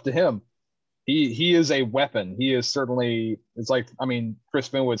 it's up to him. He is a weapon. He is certainly. It's like, I mean, Chris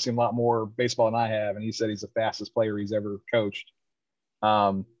Finwood's seen a lot more baseball than I have, and he said he's the fastest player he's ever coached.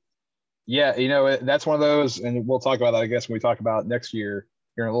 Yeah, that's one of those, and we'll talk about that, I guess, when we talk about next year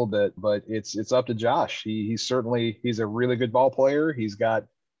here in a little bit. But it's up to Josh. He's a really good ball player. He's got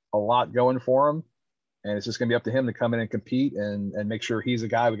a lot going for him, and it's just going to be up to him to come in and compete and make sure he's a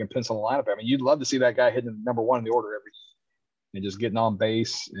guy we can pencil the lineup. I mean, you'd love to see that guy hitting number 1 in the order every and just getting on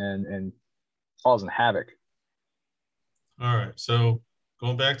base and causing havoc. All right, so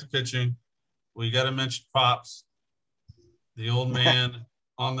going back to pitching, we got to mention Pops, the old man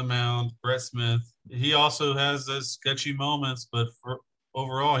on the mound, Brett Smith. He also has those sketchy moments, but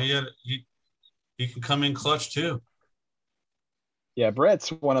overall, he can come in clutch too. Yeah, Brett's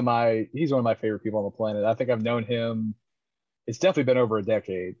one of my favorite people on the planet. I think I've known him. It's definitely been over a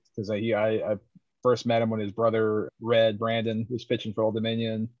decade because I first met him when his brother Red Brandon was pitching for Old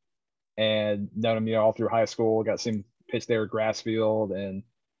Dominion, and known him all through high school. Got to see him pitch there at Grassfield, and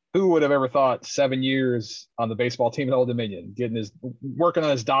who would have ever thought 7 years on the baseball team at Old Dominion, working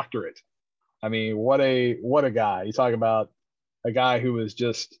on his doctorate. I mean, what a guy. You talk about a guy who was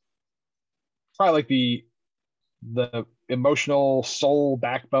just probably like the emotional soul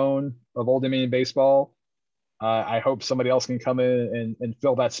backbone of Old Dominion baseball. I hope somebody else can come in and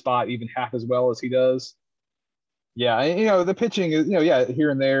fill that spot even half as well as he does. Yeah, and, the pitching is, here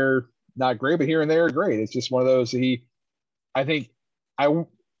and there not great, but here and there great. It's just one of those. I think I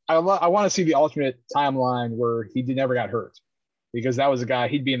want to see the alternate timeline where he never got hurt, because that was a guy,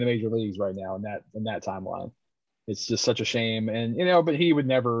 he'd be in the major leagues right now in that timeline. It's just such a shame, and but he'd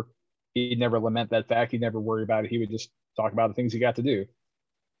never lament that fact. He'd never worry about it. He would just talk about the things he got to do.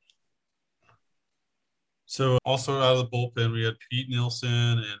 So also out of the bullpen, we had Pete Nielsen,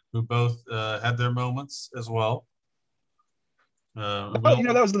 and who both had their moments as well. That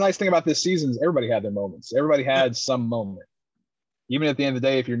was the nice thing about this season is everybody had their moments. Everybody had some moment. Even at the end of the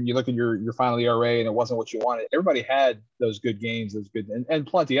day, if you look at your final ERA and it wasn't what you wanted, everybody had those good games, and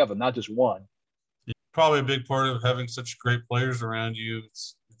plenty of them, not just one. Probably a big part of having such great players around you.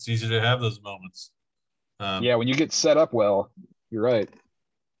 It's easy to have those moments. When you get set up well, you're right.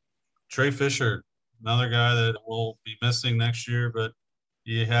 Trey Fisher, another guy that will be missing next year, but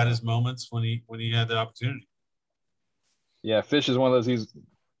he had his moments when he had the opportunity. Yeah, Fish is one of those. He's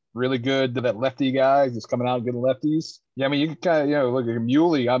really good to that lefty guy, just coming out good lefties. Yeah, I mean, you can kind of, look at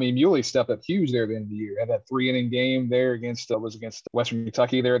Muley. I mean, Muley stepped up huge there at the end of the year. Had that 3-inning game there against Western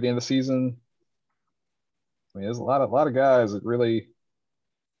Kentucky there at the end of the season. I mean, there's a lot of guys that really.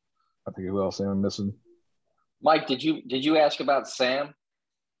 I think who else I'm missing? Mike, did you ask about Sam?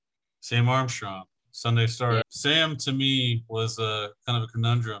 Sam Armstrong, Sunday Star. Yeah. Sam, to me, was kind of a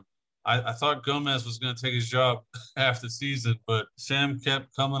conundrum. I thought Gomez was going to take his job half the season, but Sam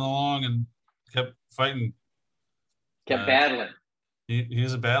kept coming along and kept fighting. Kept battling.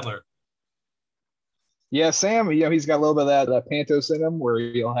 He's a battler. Yeah, Sam, he's got a little bit of that Pantos in him, where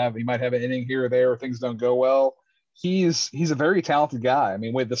he might have an inning here or there, or things don't go well. He's a very talented guy. I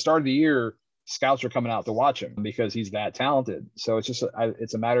mean, with the start of the year, scouts are coming out to watch him because he's that talented. So it's just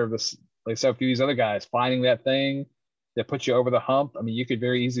it's a matter of this, like I said, a few of these other guys finding that thing that puts you over the hump. I mean, you could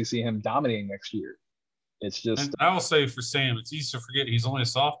very easily see him dominating next year. It's just. And I will say for Sam, it's easy to forget he's only a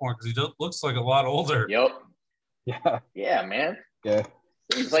sophomore because he looks like a lot older. Yep. Yeah. Yeah, man. Yeah.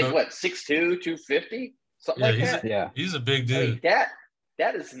 He's like 6'2", 250, something like that. Yeah. He's a big dude. Hey,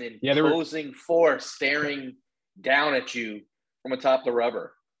 that is an imposing force staring down at you from atop the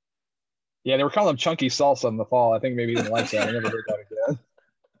rubber. Yeah, they were calling him Chunky Salsa in the fall. I think maybe he didn't like that. I never heard that again.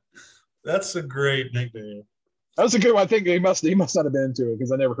 That's a great nickname. That was a good one. I think he must not have been into it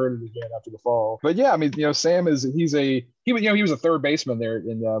because I never heard it again after the fall. But yeah, I mean, Sam he was a third baseman there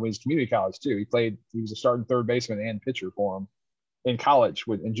in his community college too. He was a starting third baseman and pitcher for him in college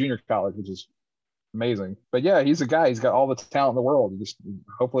in junior college, which is amazing. But yeah, he's a guy. He's got all the talent in the world. He just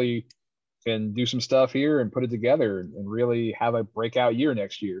hopefully can do some stuff here and put it together and really have a breakout year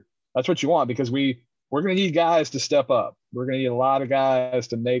next year. That's what you want, because we're going to need guys to step up. We're going to need a lot of guys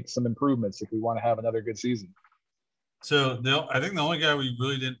to make some improvements if we want to have another good season. So I think the only guy we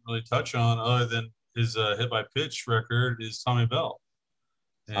really didn't touch on, other than his hit by pitch record, is Tommy Bell.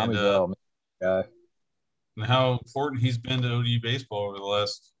 Tommy Bell, guy. And how important he's been to ODU baseball over the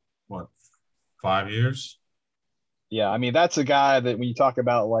last 5 years. Yeah, I mean, that's a guy that when you talk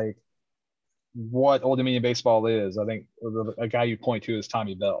about like what Old Dominion baseball is, I think a guy you point to is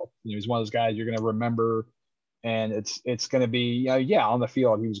Tommy Bell. He's one of those guys you're going to remember, and it's going to be on the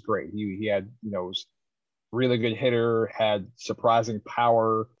field he was great. He had was really good hitter, had surprising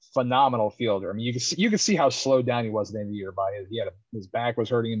power, phenomenal fielder. I mean, you could see how slowed down he was at the end of the year by it. His back was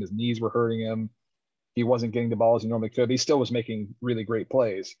hurting him, his knees were hurting him. He wasn't getting the ball as he normally could. He still was making really great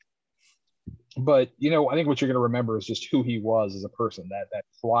plays. But I think what you're going to remember is just who he was as a person. That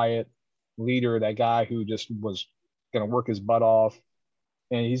quiet leader, that guy who just was going to work his butt off,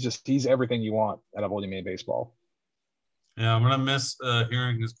 and he's everything you want out of Old Dominion baseball. Yeah, I'm gonna miss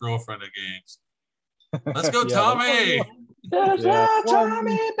hearing his girlfriend at games. Let's go, Tommy!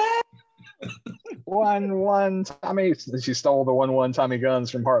 Tommy back. One Tommy. She stole the 1-1 Tommy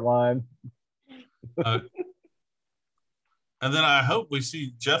guns from Heartline. And then I hope we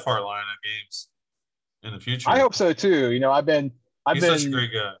see Jeff Hartline at games in the future. I hope so too. He's such a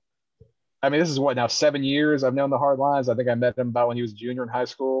great guy. I mean, this is what now 7 years I've known the Hardlines. I think I met him about when he was a junior in high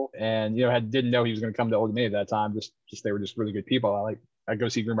school, and didn't know he was going to come to Old Dominion at that time. Just they were just really good people. I go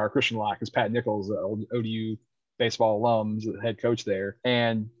see Greenbrier Christian a lot because Pat Nichols, the old ODU baseball alums, the head coach there,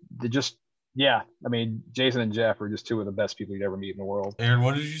 and I mean, Jason and Jeff are just two of the best people you'd ever meet in the world. Aaron,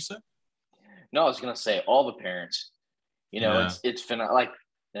 what did you say? No, I was going to say all the parents. It's phenomenal. Like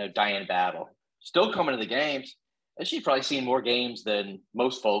Diane Battle, still coming to the games. And she's probably seen more games than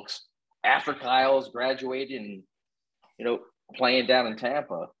most folks after Kyle's graduated and, playing down in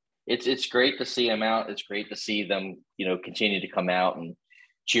Tampa. It's great to see them out. It's great to see them, continue to come out and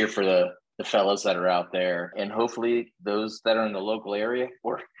cheer for the fellas that are out there. And hopefully those that are in the local area,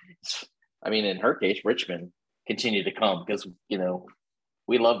 or in her case, Richmond, continue to come because,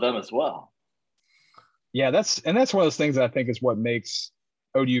 we love them as well. Yeah, that's one of those things that I think is what makes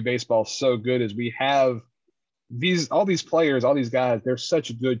ODU baseball so good is we have all these players, all these guys, they're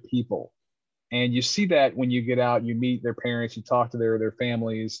such good people. And you see that when you get out, you meet their parents, you talk to their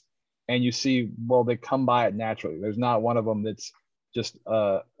families, and you see, well, they come by it naturally. There's not one of them that's just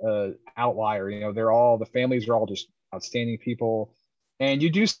a outlier. The families are all just outstanding people. And you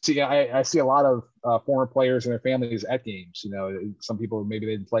do see, I see a lot of former players and their families at games. Some people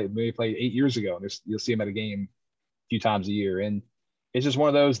maybe played 8 years ago, and you'll see them at a game a few times a year. And it's just one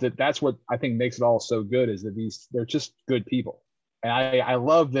of those that's what I think makes it all so good is that they're just good people. And I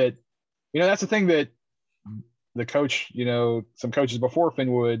love that. That's the thing that the coach, some coaches before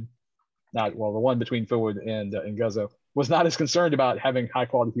Finwood, the one between Finwood and Guzzo, was not as concerned about having high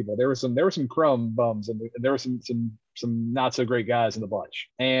quality people. There were some crumb bums, and there were some not so great guys in the bunch.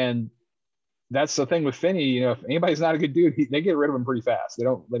 And that's the thing with Finney. If anybody's not a good dude, they get rid of him pretty fast. They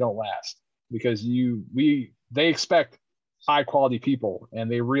don't last because they expect high quality people,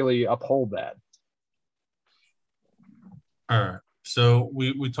 and they really uphold that. All right. So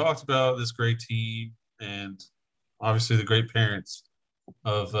we talked about this great team and obviously the great parents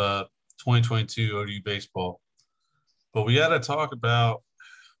of 2022 ODU baseball. But we got to talk about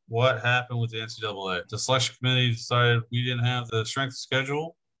what happened with the NCAA. The selection committee decided we didn't have the strength of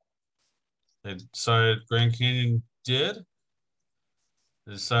schedule. They decided Grand Canyon did.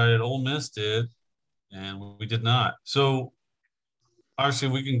 They decided Ole Miss did, and we did not. So obviously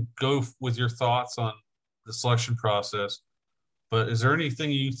we can go with your thoughts on the selection process. But is there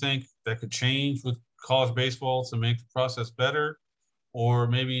anything you think that could change with college baseball to make the process better, or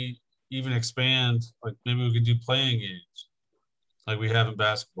maybe even expand? Like maybe we could do playing games like we have in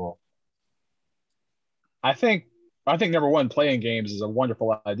basketball. I think number one, playing games is a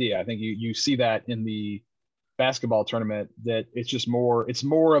wonderful idea. I think you see that in the basketball tournament that it's more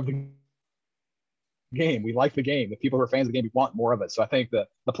of the game. We like the game. The people who are fans of the game, we want more of it. So I think the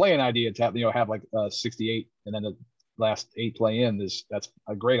playing idea to have like 68 and then the last 8 play in that's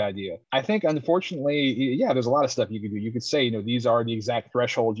a great idea. I think unfortunately, there's a lot of stuff you could do. You could say, these are the exact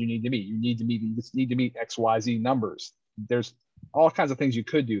thresholds you need to meet. You need to meet XYZ numbers. There's all kinds of things you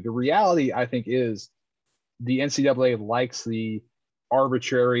could do. The reality, I think, is the NCAA likes the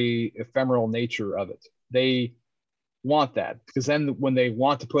arbitrary, ephemeral nature of it. They want that because then when they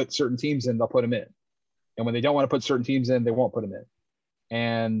want to put certain teams in, they'll put them in. And when they don't want to put certain teams in, they won't put them in.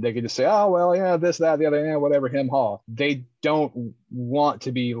 And they could just say, oh, well, yeah, this, that, the other, whatever, him, haw. They don't want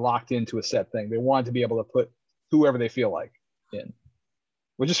to be locked into a set thing. They want to be able to put whoever they feel like in,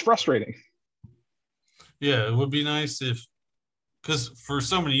 which is frustrating. Yeah, it would be nice because for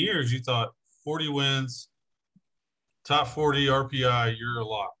so many years you thought 40 wins, top 40 RPI, you're a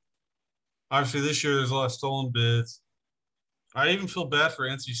lock. Obviously, this year there's a lot of stolen bids. I even feel bad for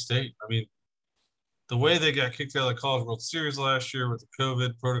NC State. The way they got kicked out of the College World Series last year with the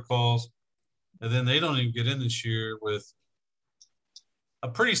COVID protocols, and then they don't even get in this year with a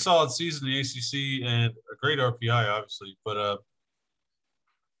pretty solid season in the ACC and a great RPI, obviously. But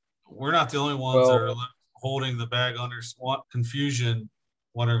we're not the only ones that are holding the bag under confusion,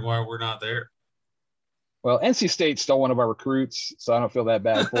 wondering why we're not there. Well, NC State's still one of our recruits, so I don't feel that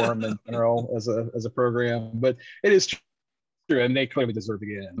bad for them in general as a program. But it is true, and they clearly deserve to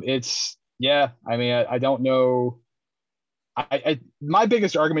get in. I don't know. My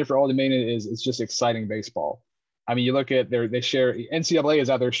biggest argument for Old Dominion is it's just exciting baseball. You look at NCAA is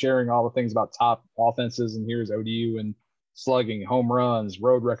out there sharing all the things about top offenses, and here's ODU and slugging, home runs,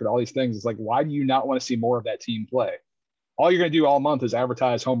 road record, all these things. It's like, why do you not want to see more of that team play? All you're going to do all month is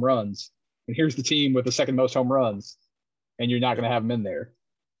advertise home runs, and here's the team with the second most home runs, and you're not going to have them in there.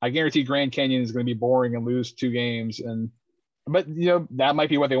 I guarantee Grand Canyon is going to be boring and lose 2 games, but that might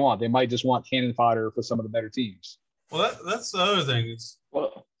be what they want. They might just want cannon fodder for some of the better teams. Well, that's the other thing.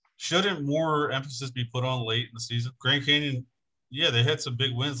 Shouldn't more emphasis be put on late in the season? Grand Canyon, they had some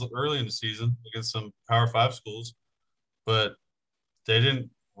big wins early in the season against some Power 5 schools, but they didn't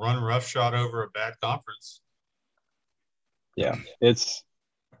run roughshod over a bad conference. Yeah, it's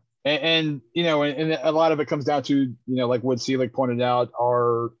and a lot of it comes down to like Wood Seelig pointed out,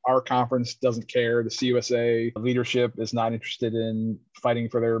 our conference doesn't care. The CUSA leadership is not interested in fighting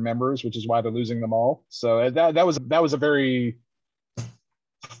for their members, which is why they're losing them all. So that was a very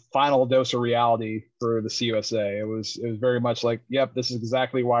final dose of reality for the CUSA. It was very much like, yep, this is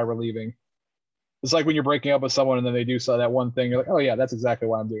exactly why we're leaving. It's like when you're breaking up with someone and then they do that one thing. You're like, oh yeah, that's exactly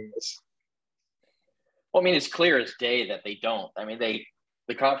why I'm doing this. Well, I mean, it's clear as day that they don't. I mean,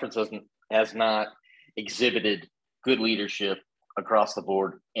 the conference has not exhibited good leadership across the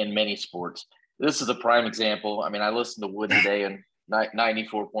board in many sports. This is a prime example. I mean, I listened to Wood today on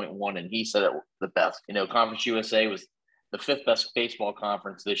 94.1, and he said it the best. Conference USA was the 5th best baseball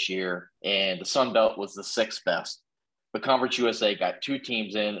conference this year, and the Sun Belt was the 6th best. But Conference USA got 2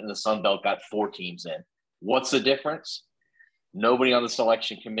 teams in, and the Sun Belt got 4 teams in. What's the difference? Nobody on the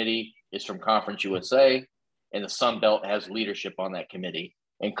selection committee is from Conference USA, and the Sun Belt has leadership on that committee.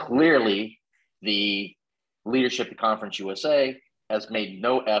 And clearly, the leadership of Conference USA has made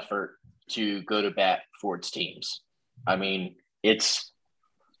no effort to go to bat for its teams. I mean, it's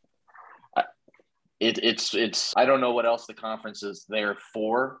I don't know what else the conference is there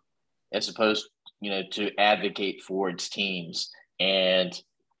for, as opposed, to advocate for its teams. And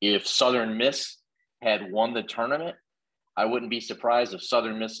if Southern Miss had won the tournament, I wouldn't be surprised if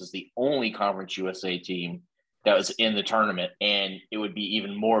Southern Miss is the only Conference USA team that was in the tournament, and it would be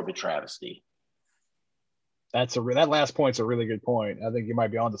even more of a travesty. That last point's a really good point. I think you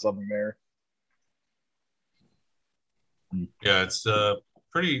might be onto something there. Yeah, it's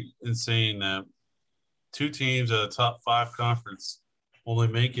pretty insane that 2 teams at a top 5 conference only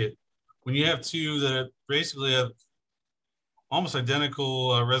make it. When you have 2 that basically have almost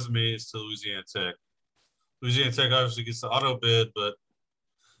identical resumes to Louisiana Tech. Louisiana Tech obviously gets the auto bid, but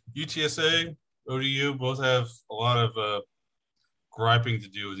UTSA, ODU both have a lot of griping to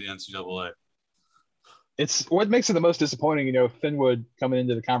do with the NCAA. It's what makes it the most disappointing. Finwood coming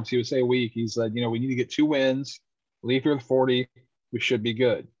into the Conference USA week, he said, we need to get 2 wins, leave here with 40, we should be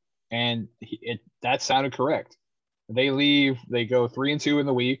good. And that sounded correct. They leave, they go 3-2 in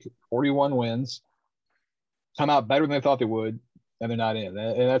the week, 41 wins, come out better than they thought they would, and they're not in.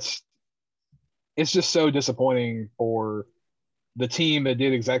 And it's just so disappointing for the team that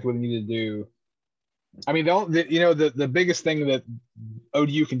did exactly what they needed to do. I mean, the biggest thing that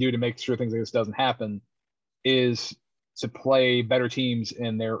ODU can do to make sure things like this doesn't happen is to play better teams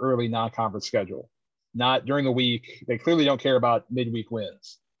in their early non-conference schedule, not during the week. They clearly don't care about midweek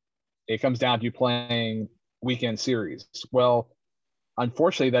wins. It comes down to playing weekend series. Well,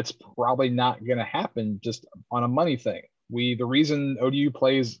 unfortunately, that's probably not going to happen just on a money thing. The reason ODU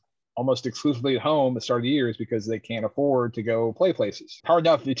plays almost exclusively at home at the start of the year is because they can't afford to go play places. Hard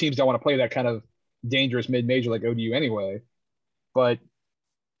enough, the teams don't want to play that kind of dangerous mid-major like ODU anyway, but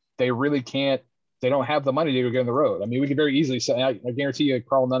they really can't. They don't have the money to go get on the road. I mean, we could very easily say, I guarantee you,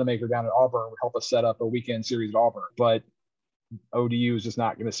 Carl Nunemaker down at Auburn would help us set up a weekend series at Auburn, but ODU is just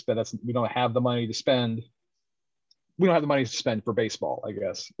not going to spend. We don't have the money to spend. We don't have the money to spend for baseball, I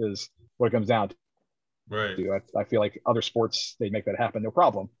guess, is what it comes down to. Right. I feel like other sports, they make that happen, no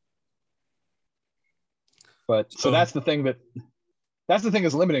problem. But so that's the thing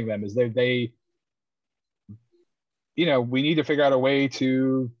that's limiting them, is they we need to figure out a way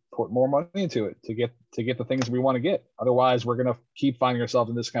to put more money into it to get the things we want to get. Otherwise, we're going to keep finding ourselves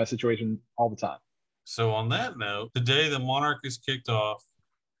in this kind of situation all the time. So on that note, today the Monarchists kicked off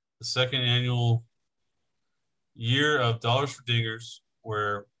the 2nd annual year of Dollars for Dingers,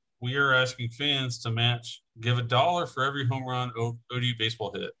 where we are asking fans to give $1 for every home run ODU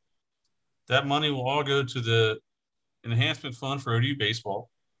baseball hit. That money will all go to the enhancement fund for ODU baseball.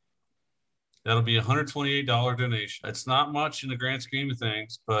 That'll be a $128 donation. It's not much in the grand scheme of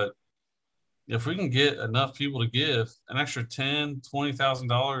things, but if we can get enough people to give an extra $10,000,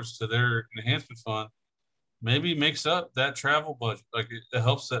 $20,000 to their enhancement fund, maybe makes up that travel budget. Like it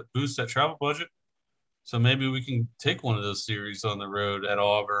helps boost that travel budget. So maybe we can take one of those series on the road at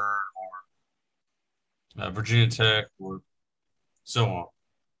Auburn or Virginia Tech or so on.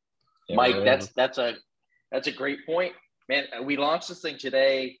 Yeah, Mike, that's a great point, man. We launched this thing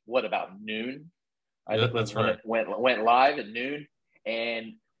today. What, about noon? I think that's when it went live at noon.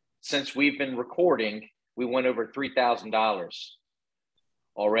 And since we've been recording, we went over $3,000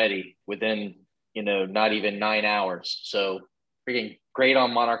 already within not even 9 hours. So freaking great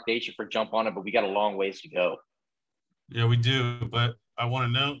on Monarch Nation for jump on it, but we got a long ways to go. Yeah, we do. But I want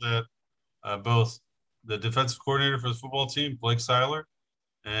to note that both the defensive coordinator for the football team, Blake Seiler,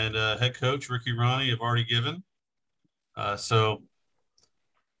 and head coach Ricky Ronnie have already given. So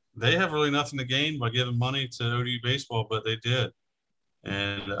they have really nothing to gain by giving money to ODU baseball, but they did.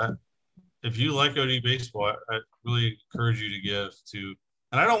 And if you like ODU baseball, I really encourage you to give to.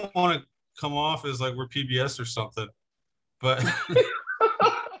 And I don't want to come off as like we're PBS or something, but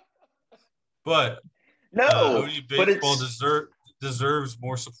but no, ODU baseball deserves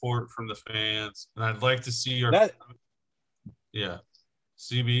more support from the fans, and I'd like to see our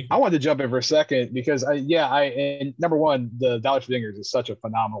CB. I wanted to jump in for a second because and number one, the Dollar for Dingers is such a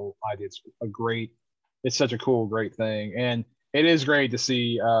phenomenal idea. It's such a cool, great thing, and it is great to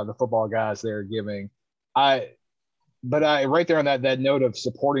see the football guys there giving. But right there on that note of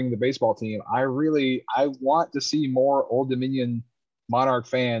supporting the baseball team, I want to see more Old Dominion Monarch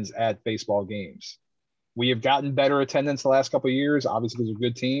fans at baseball games. We have gotten better attendance the last couple of years. Obviously, there's a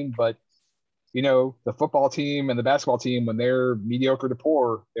good team, but the football team and the basketball team, when they're mediocre to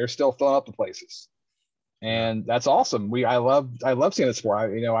poor, they're still filling up the places, and that's awesome. I love seeing the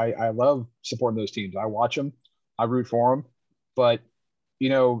sport. I love supporting those teams. I watch them, I root for them, but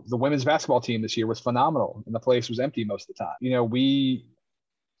the women's basketball team this year was phenomenal, and the place was empty most of the time.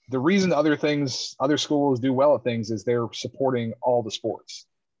 The reason other schools do well at things is they're supporting all the sports.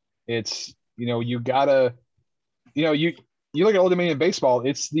 It's you gotta, you look at Old Dominion baseball,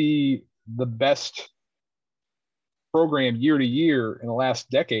 it's the best program year to year in the last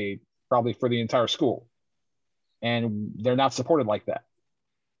decade, probably for the entire school. And they're not supported like that.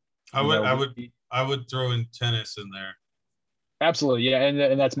 I would throw in tennis in there. Absolutely. Yeah.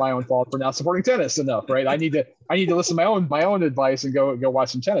 And that's my own fault for not supporting tennis enough, right? I need to listen to my own advice and go watch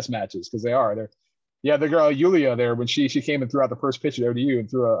some tennis matches, because the girl Yulia there, when she came and threw out the first pitch at ODU and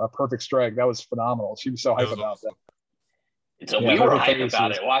threw a perfect strike, that was phenomenal. She was so hyped about that. We were hyped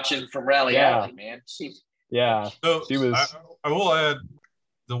about it, watching from Raleigh Alley, man. Yeah. So she was. I will add,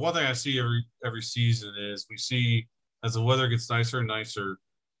 the one thing I see every season is we see, as the weather gets nicer and nicer,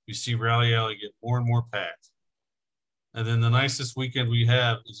 we see Raleigh Alley get more and more packed. And then the nicest weekend we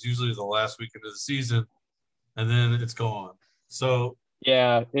have is usually the last weekend of the season, and then it's gone. So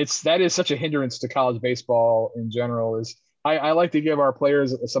yeah, that is such a hindrance to college baseball in general. I like to give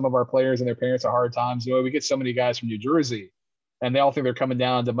some of our players and their parents a hard time. We get so many guys from New Jersey, and they all think they're coming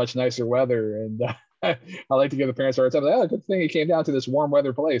down to much nicer weather. And I like to give the parents a hard time. Good thing it came down to this warm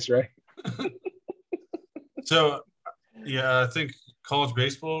weather place, right? So, yeah, I think college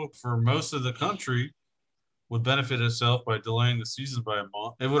baseball for most of the country would benefit itself by delaying the season by a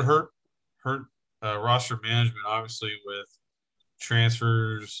month. It would hurt roster management, obviously, with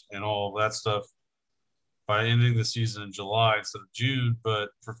transfers and all of that stuff by ending the season in July instead of June. But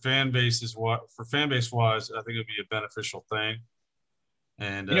for fan base wise, I think it would be a beneficial thing.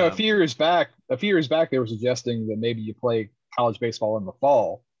 And a few years back, they were suggesting that maybe you play college baseball in the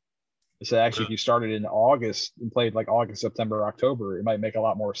fall. So actually, if you started in August and played like August, September, October, it might make a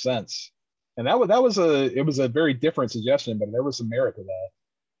lot more sense. And it was a very different suggestion, but there was some merit to that.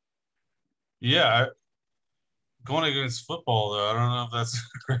 Yeah, going against football though, I don't know if that's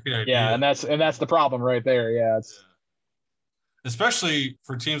a great idea. Yeah, and that's the problem right there. Yeah, especially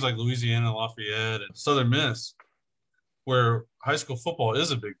for teams like Louisiana, Lafayette, and Southern Miss, where high school football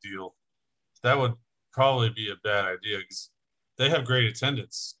is a big deal. That would probably be a bad idea because they have great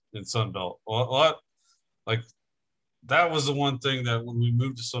attendance in Sun Belt. A lot like that was the one thing that when we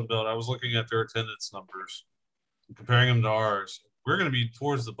moved to Sun Belt, I was looking at their attendance numbers, comparing them to ours. We're going to be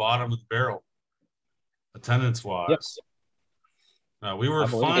towards the bottom of the barrel, attendance-wise. Yep. We were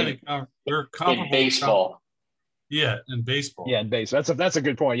fine. We were comparable in baseball. Yeah, in baseball. Yeah, in baseball. That's a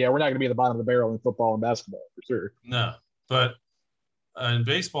good point. Yeah, we're not going to be at the bottom of the barrel in football and basketball for sure. No, but in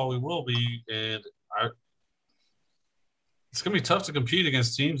baseball we will be, and it's going to be tough to compete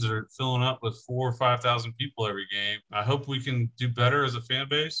against teams that are filling up with 4,000 or 5,000 people every game. I hope we can do better as a fan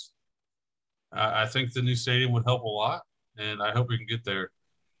base. I think the new stadium would help a lot, and I hope we can get there.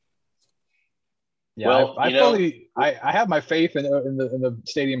 Yeah, well, I have my faith in the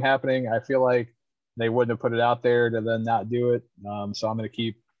stadium happening. I feel like they wouldn't have put it out there to then not do it. So I'm going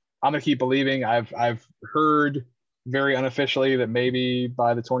to keep believing. I've heard very unofficially that maybe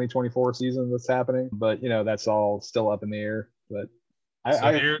by the 2024 season that's happening, but that's all still up in the air. But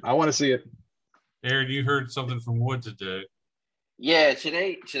I want to see it. Aaron, you heard something from Wood today. Yeah,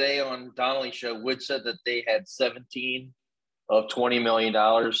 today on Donnelly's show, Wood said that they had 17 of $20 million.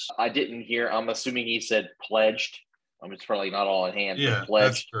 I didn't hear. I'm assuming he said pledged. It's probably not all in hand. Yeah, but pledged.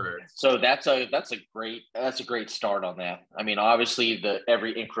 That's correct. So that's a great start on that. I mean, obviously,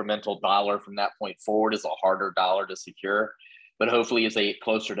 every incremental dollar from that point forward is a harder dollar to secure. But hopefully, as they get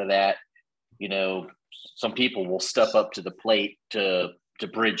closer to that, some people will step up to the plate to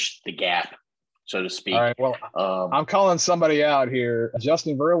bridge the gap, so to speak. All right. Well, I'm calling somebody out here.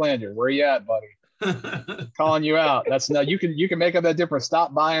 Justin Verlander, where you at, buddy? Calling you out. You can make up that difference.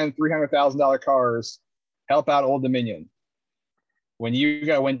 Stop buying $300,000 cars. Help out Old Dominion. When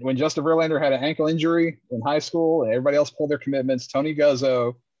Justin Verlander had an ankle injury in high school and everybody else pulled their commitments, Tony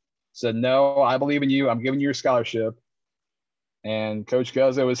Guzzo said, "No, I believe in you. I'm giving you your scholarship." And Coach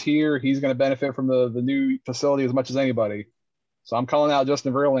Guzzo is here. He's going to benefit from the new facility as much as anybody. So I'm calling out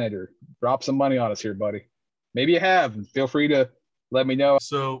Justin Verlander. Drop some money on us here, buddy. Maybe you have. Feel free to let me know.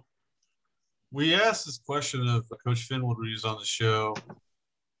 So we asked this question of Coach Finwood when he was on the show,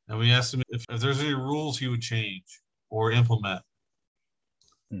 and we asked him if there's any rules he would change or implement.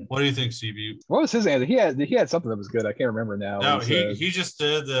 What do you think, CB? What was his answer? He had something that was good. I can't remember now. No, he just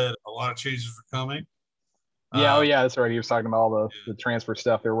said that a lot of changes were coming. Yeah, that's right. He was talking about all the transfer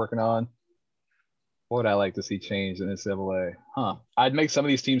stuff they're working on. What would I like to see changed in NCAA? I'd make some of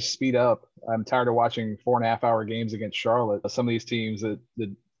these teams speed up. I'm tired of watching 4.5-hour games against Charlotte. Some of these teams that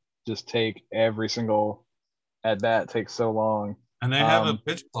just take every single at bat takes so long. And they have a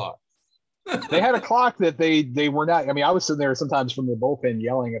pitch clock. They had a clock that they were not. I mean, I was sitting there sometimes from the bullpen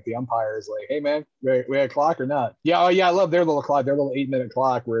yelling at the umpires, like, "Hey, man, we had a clock or not?" Yeah, I love their little clock, their little 8-minute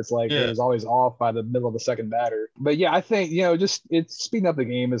clock, where it's like it was always off by the middle of the second batter. But yeah, I think just it's speeding up the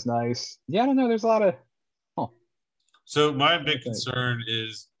game is nice. Yeah, I don't know. There's a lot of. So my big concern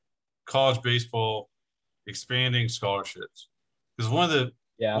is college baseball expanding scholarships, because one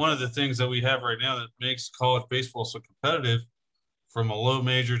of the things that we have right now that makes college baseball so competitive from a low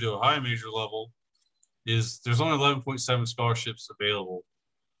major to a high major level is there's only 11.7 scholarships available.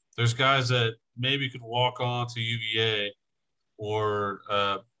 There's guys that maybe could walk on to UVA or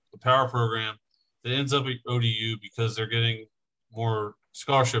a power program that ends up at ODU because they're getting more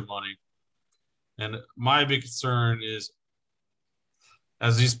scholarship money. And my big concern is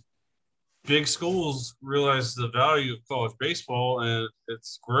as these big schools realize the value of college baseball and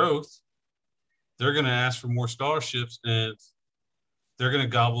its growth, they're going to ask for more scholarships and they're going to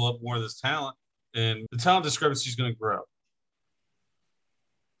gobble up more of this talent, and the talent discrepancy is going to grow.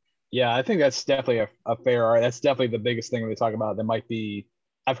 Yeah, I think that's definitely a fair. That's definitely the biggest thing we talk about. There might be,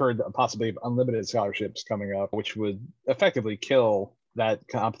 I've heard possibly unlimited scholarships coming up, which would effectively kill that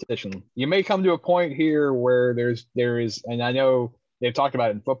competition. You may come to a point here where there is, and I know they've talked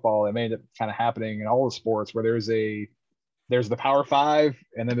about it in football. It may end up kind of happening in all the sports where there's the Power Five,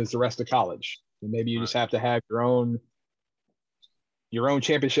 and then there's the rest of college, and maybe you just have to have your own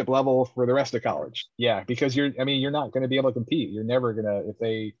championship level for the rest of college. Yeah, because you're not going to be able to compete. You're never going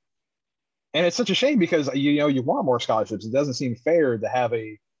to and it's such a shame because you want more scholarships. It doesn't seem fair to have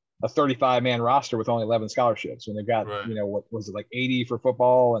a 35-man roster with only 11 scholarships when they've got, what was it, like 80 for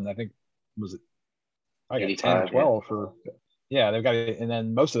football, and I think I got 10 or 12 for they've got it, and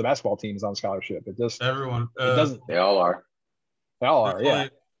then most of the basketball teams on scholarship. It just everyone it doesn't they all are.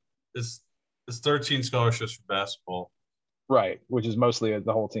 It's 13 scholarships for basketball. Right, which is mostly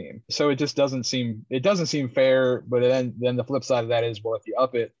the whole team. So it just doesn't seem fair. But then the flip side of that is, well, if you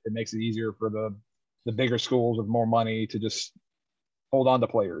up it, it makes it easier for the bigger schools with more money to just hold on to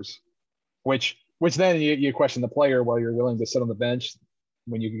players. Which then you question the player while you're willing to sit on the bench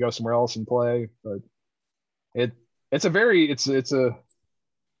when you can go somewhere else and play. But it's a weird situation.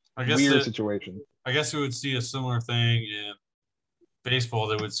 I guess we would see a similar thing in baseball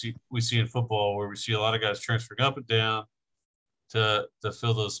that we see in football, where we see a lot of guys transferring up and down to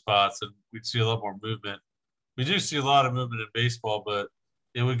fill those spots, and we'd see a lot more movement. We do see a lot of movement in baseball, but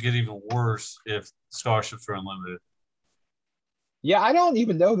it would get even worse if scholarships were unlimited. Yeah, I don't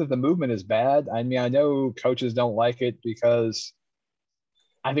even know that the movement is bad. I mean, I know coaches don't like it because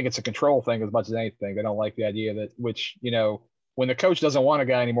I think it's a control thing as much as anything. They don't like the idea that, when the coach doesn't want a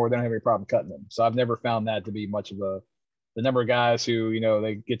guy anymore, they don't have any problem cutting him. So I've never found that to be much of the number of guys who,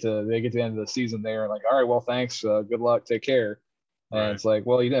 they get to the end of the season there and like, all right, well, thanks, good luck, take care. And It's like,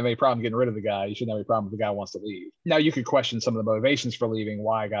 well, you didn't have any problem getting rid of the guy. You shouldn't have any problem if the guy wants to leave. Now, you could question some of the motivations for leaving,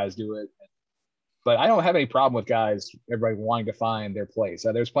 why guys do it. But I don't have any problem with guys, everybody wanting to find their place.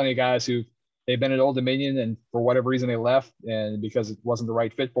 There's plenty of guys who they've been at Old Dominion and for whatever reason they left, and because it wasn't the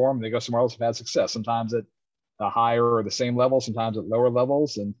right fit for them, they go somewhere else and have had success. Sometimes at a higher or the same level, sometimes at lower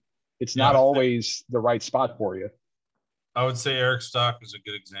levels. And it's not always the right spot for you. I would say Eric Stock is a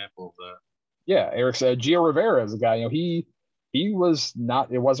good example of that. Yeah, Eric said Gio Rivera is a guy, he was not,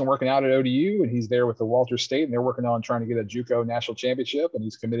 it wasn't working out at ODU, and he's there with the Walter State, and they're working on trying to get a JUCO national championship, and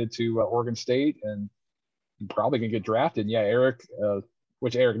he's committed to Oregon State, and he probably can get drafted. Yeah, Eric,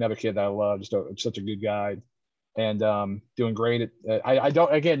 another kid that I love, just such a good guy, and doing great.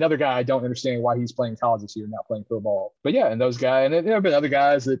 Another guy I don't understand why he's playing college this year, not playing pro ball. But yeah, and those guys, and there have been other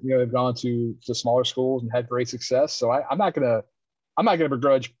guys that have gone to smaller schools and had great success. So I'm not gonna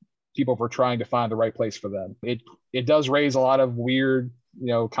begrudge people for trying to find the right place for them. It does raise a lot of weird,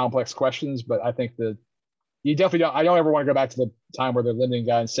 complex questions, but I think that you definitely don't. I don't ever want to go back to the time where they're limiting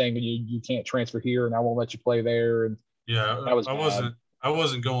guys saying you can't transfer here and I won't let you play there. And yeah, that was I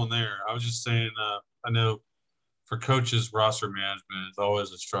wasn't going there. I was just saying. I know for coaches, roster management is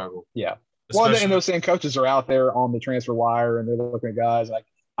always a struggle. Yeah. Well, Especially, and those same coaches are out there on the transfer wire, and they're looking at guys. Like,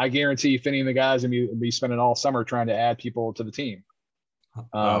 I guarantee Finney and the guys will be spending all summer trying to add people to the team.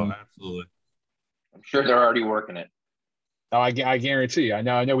 absolutely. I'm sure they're already working it. I guarantee. I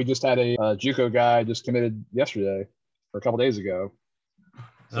know. We just had a JUCO guy just committed yesterday or a couple days ago.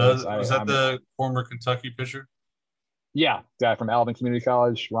 So was that the former Kentucky pitcher? Yeah, guy from Alvin Community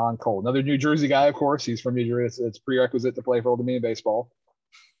College, Ron Cole. Another New Jersey guy, of course. He's from New Jersey. It's prerequisite to play for Old Dominion baseball.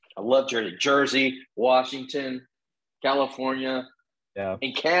 I love Jersey. Jersey, Washington, California,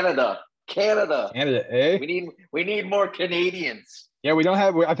 and Canada. Canada, eh? We need more Canadians. Yeah, we don't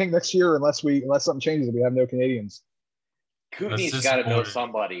have. I think next year, unless something changes, we have no Canadians. Kootenai's got to know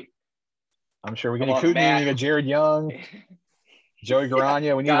somebody. I'm sure we need Kootenai. We need a Jared Young, Joey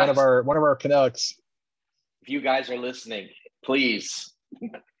Garanya. We need guys, one of our Canucks. If you guys are listening, please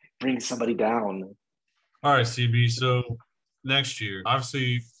bring somebody down. All right, CB. So next year,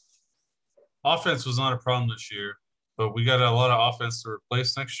 obviously, offense was not a problem this year, but we got a lot of offense to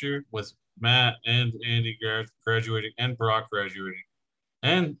replace next year with Matt and Andy graduating and Brock graduating.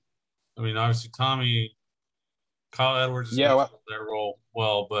 And, I mean, obviously, Kyle Edwards is going to fill that role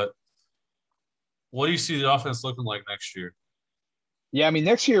well, but what do you see the offense looking like next year? Yeah, I mean,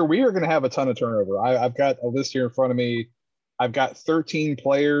 next year we are going to have a ton of turnover. I've got a list here in front of me. I've got 13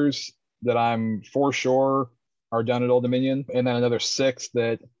 players that I'm for sure are done at Old Dominion, and then another 6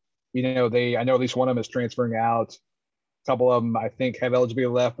 that, I know at least one of them is transferring out. A couple of them, I think, have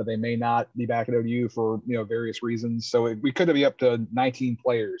eligibility left, but they may not be back at ODU for, various reasons. So we could be up to 19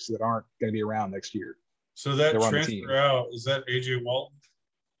 players that aren't going to be around next year. So that transfer out, is that AJ Walton?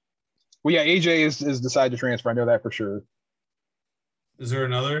 Well, yeah, AJ is decided to transfer. I know that for sure. Is there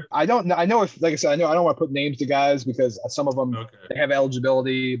another? I don't know. I know if, like I said, I don't want to put names to guys because some of them they have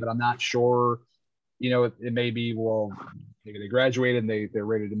eligibility, but I'm not sure. It may be, maybe they graduated and they're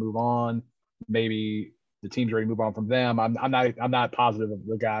ready to move on. Maybe the team's ready to move on from them. I'm not positive of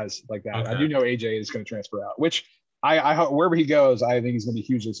the guys like that. Okay. I do know AJ is going to transfer out, which I hope wherever he goes, I think he's going to be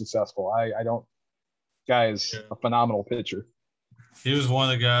hugely successful. Guy is a phenomenal pitcher. He was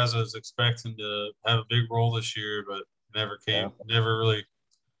one of the guys I was expecting to have a big role this year, but never really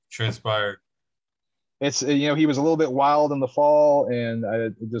transpired. It's, he was a little bit wild in the fall, and I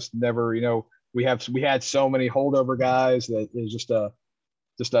just never, we had so many holdover guys that it was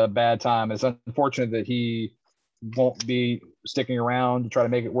just a bad time. It's unfortunate that he won't be sticking around to try to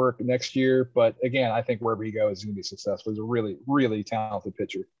make it work next year. But again, I think wherever he goes, he's going to be successful. He's a really, really talented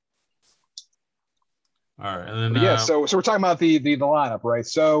pitcher. All right, and then so we're talking about the lineup, right?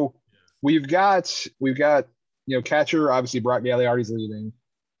 So we've got catcher, obviously Brock Gagliardi's leaving.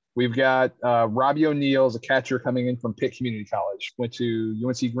 We've got Robbie O'Neill as a catcher coming in from Pitt Community College. Went to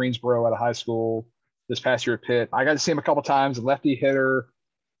UNC Greensboro out of high school this past year at Pitt. I got to see him a couple times. Lefty hitter.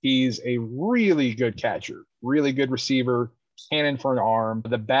 He's a really good catcher, really good receiver, cannon for an arm.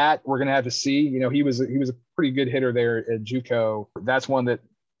 The bat, we're gonna have to see. He was a pretty good hitter there at JUCO. That's one that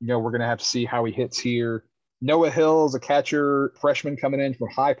we're gonna have to see how he hits here. Noah Hill is a catcher, freshman coming in from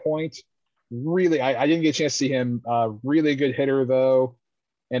High Point. Really, I didn't get a chance to see him. Really good hitter though.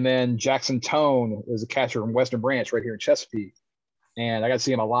 And then Jackson Tone is a catcher from Western Branch right here in Chesapeake. And I got to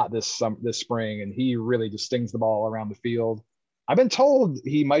see him a lot this spring, and he really just stings the ball around the field. I've been told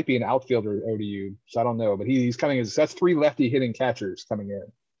he might be an outfielder at ODU, so I don't know. But he's coming. That's 3 lefty hitting catchers coming in.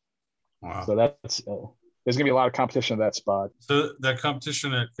 Wow. So that's there's going to be a lot of competition at that spot. So that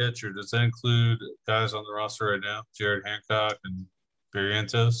competition at catcher, does that include guys on the roster right now? Jared Hancock and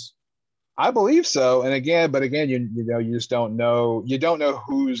Barrientos? I believe so. And again, you just don't know. You don't know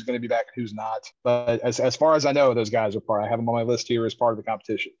who's going to be back and who's not. But as far as I know, those guys are part. I have them on my list here as part of the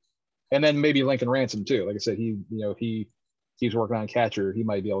competition. And then maybe Lincoln Ransom too. Like I said, he keeps working on catcher. He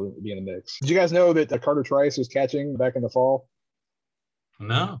might be able to be in the mix. Did you guys know that Carter Trice was catching back in the fall?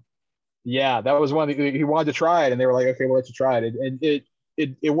 No. Yeah, that was one. He wanted to try it, and they were like, "Okay, we'll let you try it." And it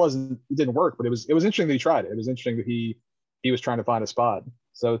didn't work, but it was interesting that he tried it. It was interesting that he was trying to find a spot.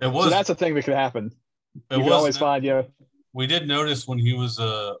 So that's a thing that could happen. You can always find, We did notice when he was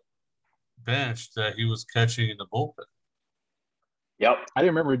benched that he was catching in the bullpen. Yep. I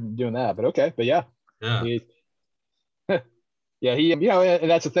didn't remember doing that, but okay. But yeah. Yeah, and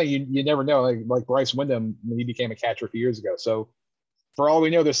that's the thing. You never know. Like Bryce Wyndham, when he became a catcher a few years ago. So for all we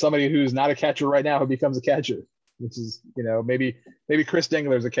know, there's somebody who's not a catcher right now who becomes a catcher, which is, maybe Chris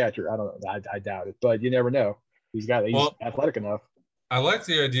Dingler's a catcher. I don't know. I doubt it, but you never know. He's athletic enough. I like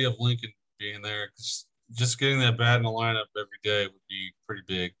the idea of Lincoln being there because just getting that bat in the lineup every day would be pretty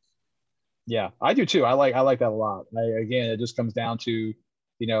big. Yeah, I do too. I like that a lot. Again, it just comes down to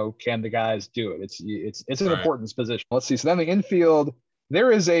can the guys do it? It's an Right. important position. Let's see. So then the infield,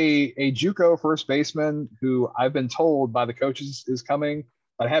 there is a JUCO first baseman who I've been told by the coaches is coming,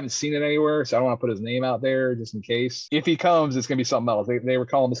 but I haven't seen it anywhere, so I don't want to put his name out there just in case. If he comes, it's gonna be something else. They were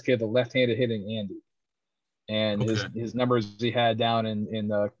calling this kid the left-handed hitting Andy, and Okay. his numbers he had down in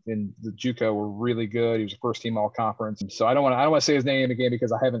the JUCO were really good. He was a first team all conference. So I don't want to say his name again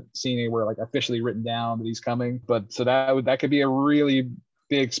because I haven't seen anywhere like officially written down that he's coming. But so that could be a really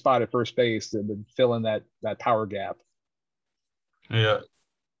big spot at first base to fill in that power gap. Yeah,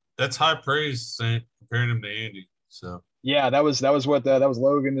 that's high praise saying comparing him to Andy. So Yeah, that was what that was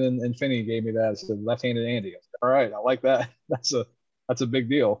Logan and Finney gave me that. So left-handed Andy. I was like, all right, I like that. That's a big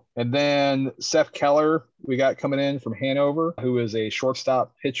deal. And then Seth Keller, we got coming in from Hanover, who is a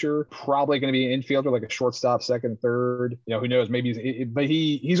shortstop pitcher, probably going to be an infielder, like a shortstop, second, third. Who knows? Maybe, but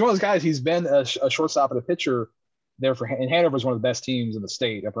he's one of those guys. He's been a shortstop and a pitcher there and Hanover is one of the best teams in the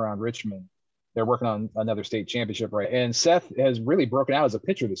state up around Richmond. They're working on another state championship, right? And Seth has really broken out as a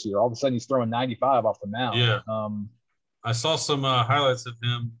pitcher this year. All of a sudden, he's throwing 95 off the mound. Yeah. I saw some highlights of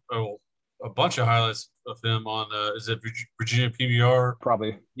him. Oh, a bunch of highlights of him on is it Virginia PBR?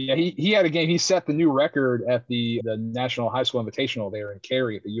 Probably. Yeah, he had a game. He set the new record at the National High School Invitational there in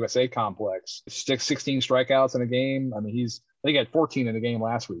Cary at the USA Complex. 16 strikeouts in a game. I mean, I think he had 14 in the game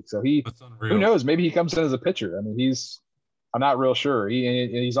last week. So who knows? Maybe he comes in as a pitcher. I mean, I'm not real sure.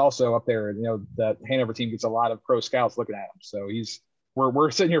 He's also up there. That Hanover team gets a lot of pro scouts looking at him. So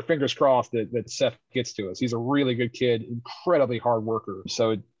we're sitting here fingers crossed that Seth gets to us. He's a really good kid, incredibly hard worker.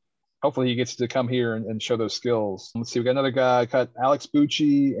 So hopefully he gets to come here and show those skills. Let's see, we got another guy, cut Alex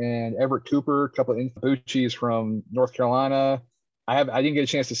Bucci and Everett Cooper, a couple of Bucci's from North Carolina. I didn't get a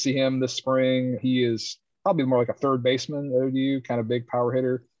chance to see him this spring. He is probably more like a third baseman, ODU, kind of big power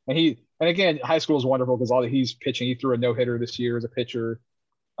hitter. And again, high school is wonderful because all that he's pitching. He threw a no-hitter this year as a pitcher.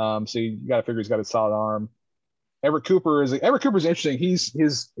 So you got to figure he's got a solid arm. Everett Cooper's interesting.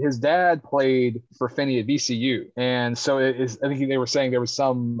 His dad played for Finney at VCU, and so I think they were saying there was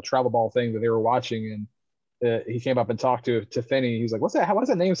some travel ball thing that they were watching, and he came up and talked to Finney. He's like, "What's that? Why does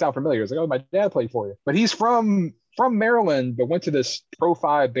that name sound familiar?" He's like, "Oh, my dad played for you." But he's from Maryland, but went to this Pro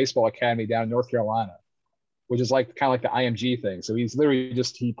 5 baseball academy down in North Carolina, which is kind of like the IMG thing. So he's literally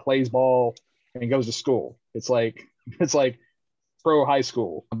he plays ball and goes to school. It's like pro high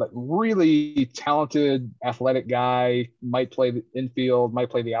school, but really talented, athletic guy, might play the infield, might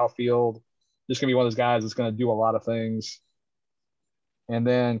play the outfield. Just going to be one of those guys that's going to do a lot of things. And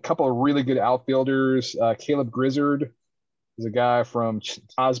then a couple of really good outfielders. Caleb Grizzard is a guy from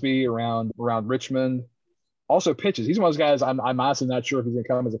Cosby around Richmond. Also pitches. He's one of those guys I'm honestly not sure if he's going to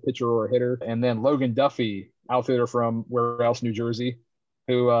come as a pitcher or a hitter. And then Logan Duffy, outfielder from where else, New Jersey,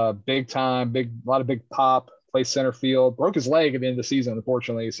 who big time, a lot of big pop, plays center field, broke his leg at the end of the season,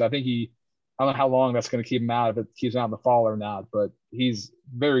 unfortunately. So I think I don't know how long that's going to keep him out, if it keeps him out in the fall or not, but he's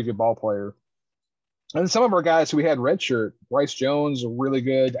a very good ball player. And some of our guys who we had redshirt, Bryce Jones, a really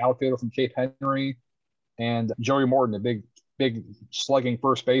good outfielder from Cape Henry, and Joey Morton, a big slugging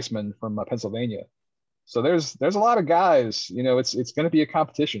first baseman from Pennsylvania. So there's a lot of guys, it's going to be a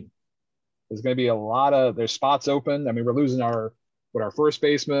competition. There's going to be there's spots open. I mean, we're losing our first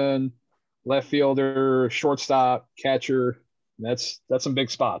baseman, left fielder, shortstop, catcher. That's some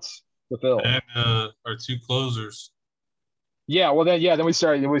big spots to fill. And our two closers. Yeah, then we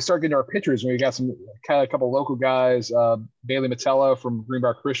start getting our pitchers, and we got some kind of a couple of local guys. Bailey Metella from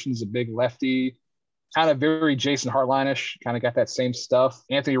Greenbrier Christians, a big lefty, kind of very Jason Hartline-ish, kind of got that same stuff.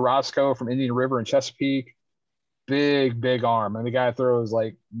 Anthony Roscoe from Indian River and Chesapeake, big arm, and the guy throws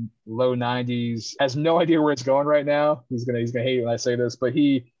like low 90s. Has no idea where it's going right now. He's gonna hate it when I say this, but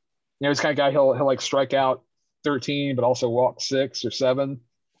he's the kind of guy he'll like strike out 13, but also walk 6 or 7.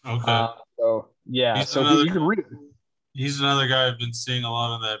 Okay. So yeah, you can read it. He's another guy I've been seeing a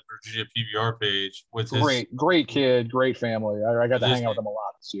lot on that Virginia PBR page with his great kid, great family. I got to hang out with him a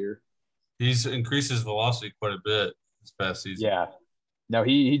lot this year. He's increased his velocity quite a bit this past season. Yeah, no,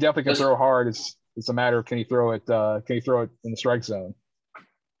 he definitely can throw hard. It's a matter of can he throw it in the strike zone.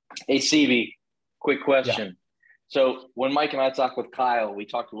 Hey, CB, quick question. Yeah. So when Mike and I talked with Kyle, we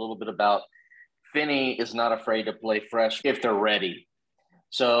talked a little bit about Finney is not afraid to play fresh if they're ready.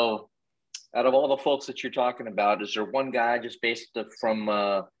 So out of all the folks that you're talking about, is there one guy just based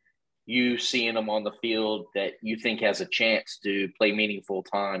from you seeing him on the field that you think has a chance to play meaningful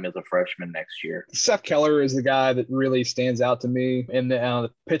time as a freshman next year? Seth Keller is the guy that really stands out to me. And on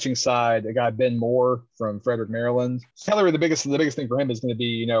the pitching side, the guy Ben Moore from Frederick, Maryland. Keller, the biggest thing for him is going to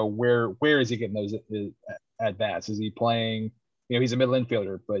be, where is he getting those at bats? Is he playing? He's a middle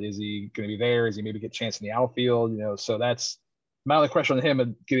infielder, but is he going to be there? Is he maybe get a chance in the outfield? So that's My only question on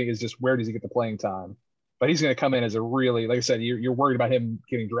him is just where does he get the playing time? But he's going to come in as a really, like I said, you're worried about him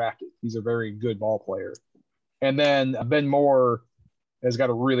getting drafted. He's a very good ball player. And then Ben Moore has got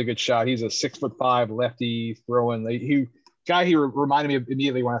a really good shot. He's a 6'5" lefty throwing. He reminded me of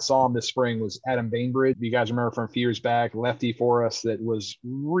immediately when I saw him this spring was Adam Bainbridge. You guys remember from a few years back, lefty for us that was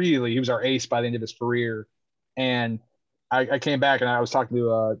really, he was our ace by the end of his career. And I came back and I was talking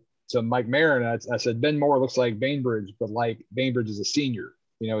to Mike Marin. And I said, Ben Moore looks like Bainbridge, but like Bainbridge is a senior.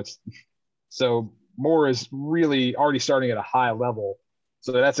 So Moore is really already starting at a high level.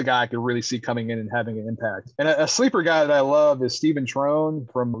 So that's a guy I could really see coming in and having an impact. And a sleeper guy that I love is Stephen Trone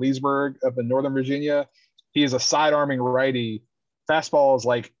from Leesburg up in Northern Virginia. He is a side-arming righty. Fastball is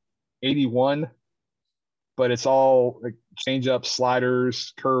like 81, but it's all like change-ups,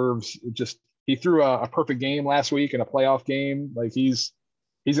 sliders, curves. He threw a perfect game last week in a playoff game. Like he's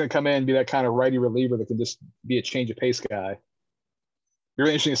going to come in and be that kind of righty reliever that can just be a change of pace guy.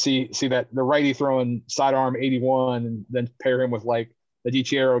 Really interesting to see that the righty throwing sidearm 81 and then pair him with like the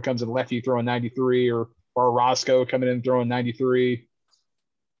DiChiero comes in lefty throwing 93 or Roscoe coming in throwing 93.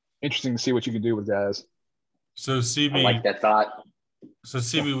 Interesting to see what you can do with guys. So CB, I like that thought. So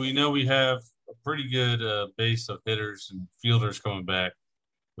CB, we know we have a pretty good base of hitters and fielders coming back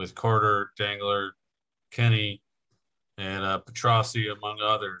with Carter, Dangler, Kenny, and Petrossi, among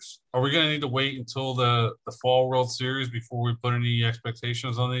others. Are we going to need to wait until the Fall World Series before we put any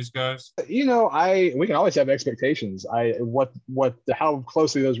expectations on these guys? We can always have expectations. How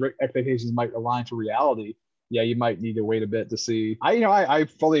closely those expectations might align to reality. Yeah, you might need to wait a bit to see. I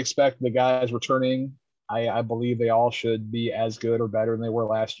fully expect the guys returning. I believe they all should be as good or better than they were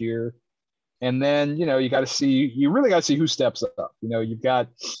last year. And then, you really got to see who steps up. You've got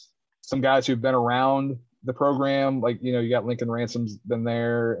some guys who've been around the program, like, you got Lincoln Ransom's been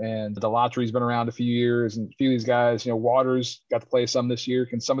there and Delatry's been around a few years, and a few of these guys, Waters got to play some this year.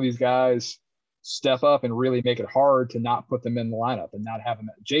 Can some of these guys step up and really make it hard to not put them in the lineup and not have them?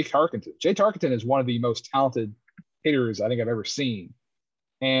 Jay Tarkenton is one of the most talented hitters I think I've ever seen.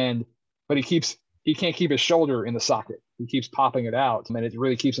 But he can't keep his shoulder in the socket. He keeps popping it out, and it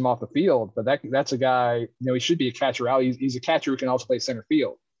really keeps him off the field. But that's a guy, he should be a catcher out. He's a catcher who can also play center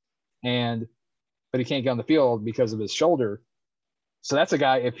field. But he can't get on the field because of his shoulder. So that's a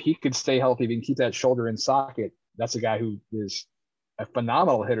guy, if he could stay healthy, if he can keep that shoulder in socket, that's a guy who is a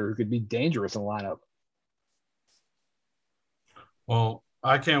phenomenal hitter who could be dangerous in the lineup. Well,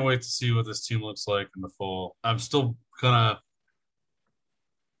 I can't wait to see what this team looks like in the fall. I'm still kind of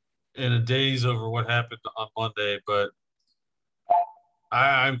in a daze over what happened on Monday, but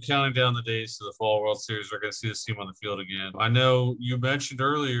I'm counting down the days to the Fall World Series. We're going to see this team on the field again. I know you mentioned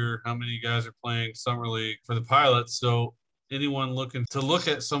earlier how many guys are playing Summer League for the Pilots. So anyone looking to look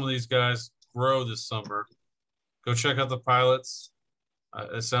at some of these guys grow this summer, go check out the Pilots.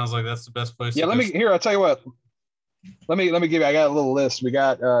 It sounds like that's the best place. Yeah, I'll tell you what. Let me give you, I got a little list. We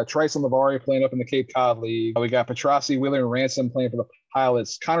got Trice and Lavari playing up in the Cape Cod League. We got Petrossi, Wheeler, and Ransom playing for the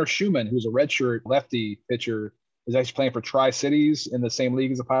Pilots. Connor Schumann, who's a redshirt lefty pitcher, is actually playing for Tri-Cities in the same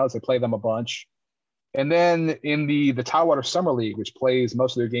league as the Pilots. They play them a bunch. And then in the Tidewater Summer League, which plays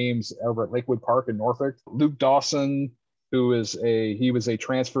most of their games over at Lakewood Park in Norfolk, Luke Dawson, who was a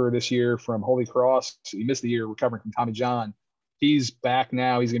transfer this year from Holy Cross. He missed the year recovering from Tommy John. He's back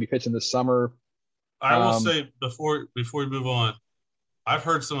now. He's going to be pitching this summer. I will say before we move on, I've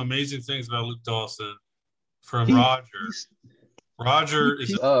heard some amazing things about Luke Dawson from Roger. Roger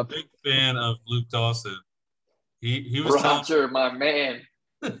is a big fan of Luke Dawson. He was Roger, my man.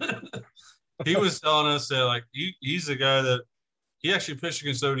 He was telling us that like he's the guy that he actually pitched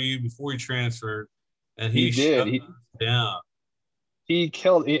against ODU before he transferred, and he shut us down. He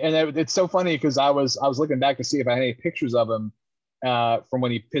killed, and it's so funny because I was looking back to see if I had any pictures of him from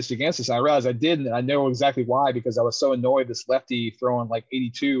when he pitched against us. And I realized I didn't, and I know exactly why, because I was so annoyed this lefty throwing like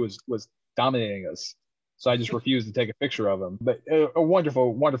 82 was dominating us. So I just refused to take a picture of him. But a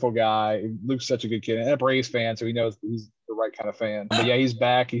wonderful, wonderful guy. Luke's such a good kid and a Braves fan, so he knows he's the right kind of fan. But yeah, he's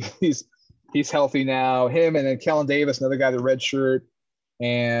back. He's healthy now. Him and then Kellen Davis, another guy, the red shirt,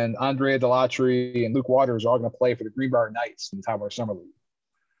 and Andrea Delatry and Luke Waters are all going to play for the Greenbrier Knights in the Tidewater Summer League.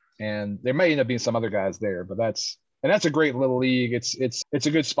 And there may end up being some other guys there, but that's a great little league. It's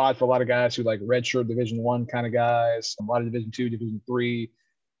a good spot for a lot of guys who like redshirt Division I kind of guys, a lot of Division II, Division III.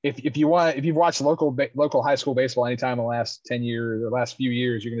 If you've watched local high school baseball anytime in the last 10 years or last few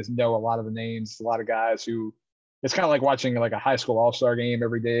years, you're going to know a lot of the names, a lot of guys who it's kind of like watching like a high school all-star game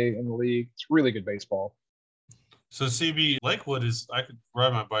every day in the league. It's really good baseball. So CB, Lakewood I could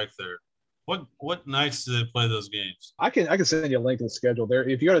ride my bike there. What nights do they play those games? I can send you a link to the schedule there.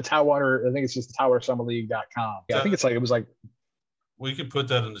 If you go to Tidewater, I think it's just TidewaterSummerLeague.com. Yeah, I think it was like we can put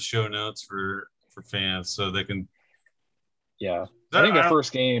that in the show notes for fans so they can. Yeah, I think the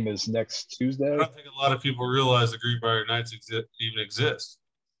first game is next Tuesday. I don't think a lot of people realize the Greenbrier Knights even exist.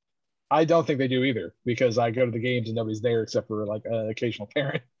 I don't think they do either, because I go to the games and nobody's there except for like an occasional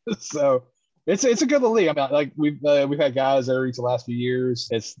parent. So it's a good little league. I mean, like we've had guys there each the last few years.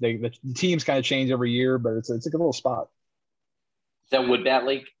 The teams kind of change every year, but it's a good little spot. Is that Wood Bat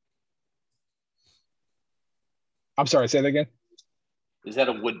League? I'm sorry, say that again. Is that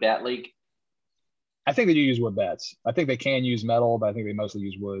a Wood Bat League? I think they do use wood bats. I think they can use metal, but I think they mostly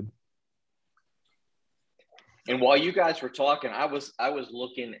use wood. And while you guys were talking, I was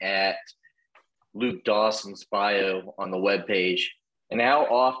looking at Luke Dawson's bio on the webpage. And how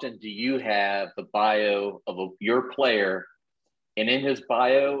often do you have the bio of your player? And in his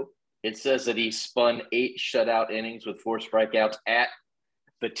bio, it says that he spun 8 shutout innings with 4 strikeouts at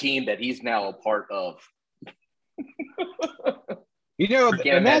the team that he's now a part of. You know, I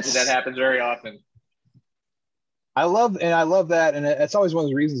can't imagine that happens very often. I love that. And it's always one of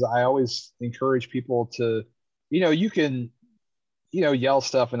the reasons I always encourage people to, you can, yell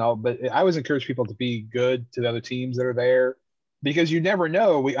stuff and all, but I always encourage people to be good to the other teams that are there, because you never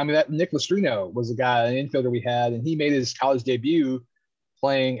know. That Nick Lestrino was a guy, an infielder we had, and he made his college debut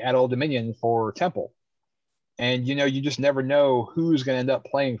playing at Old Dominion for Temple. And, you just never know who's going to end up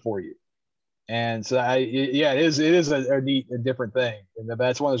playing for you. And so it is a neat, a different thing. And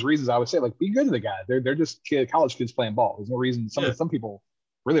that's one of those reasons I would say, like, be good to the guy. They're just college kids playing ball. There's no reason. Some people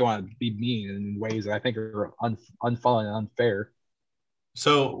really want to be mean in ways that I think are unfun and unfair.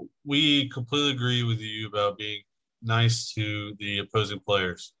 So we completely agree with you about being nice to the opposing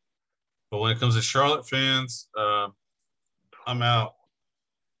players. But when it comes to Charlotte fans, I'm out.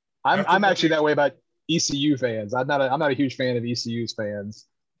 I'm actually that way about ECU fans. I'm not a huge fan of ECU's fans.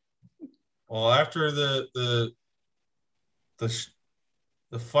 Well, after the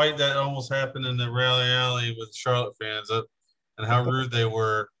fight that almost happened in the rally alley with Charlotte fans and how rude they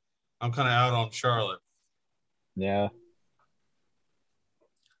were, I'm kind of out on Charlotte. Yeah.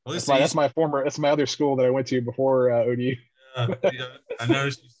 That's my other school that I went to before ODU. Yeah, I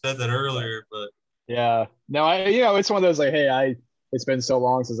noticed you said that earlier, but yeah, no, it's one of those like, hey, it's been so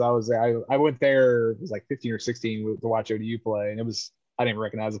long since I was there. I went there, it was like 15 or 16 to watch ODU play, and I didn't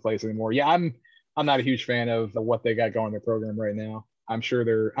recognize the place anymore. Yeah, I'm not a huge fan of what they got going in their program right now. I'm sure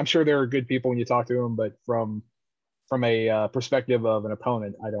they're good people when you talk to them, but from a perspective of an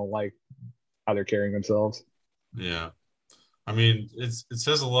opponent, I don't like how they're carrying themselves. Yeah. I mean, it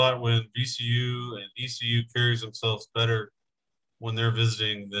says a lot when VCU and ECU carries themselves better when they're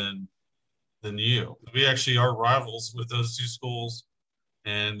visiting than you. We actually are rivals with those two schools,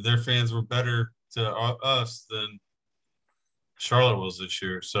 and their fans were better to us than Charlotte was this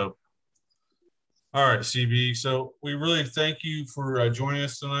year. So, all right, CB. So we really thank you for joining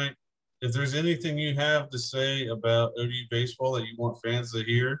us tonight. If there's anything you have to say about ODU baseball that you want fans to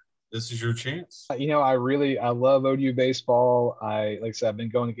hear, this is your chance. I love ODU baseball. Like I said, I've been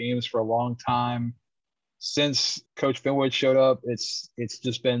going to games for a long time. Since Coach Finwood showed up, it's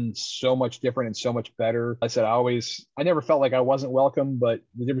just been so much different and so much better. Like I said, I never felt like I wasn't welcome, but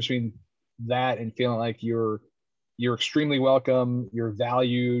the difference between that and feeling like you're extremely welcome, you're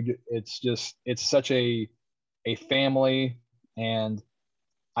valued. It's such a family. And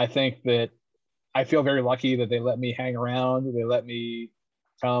I think that I feel very lucky that they let me hang around. They let me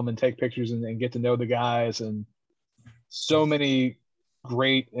come and take pictures and get to know the guys, and so many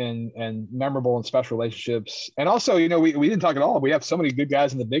great and memorable and special relationships. And also, we didn't talk at all. We have so many good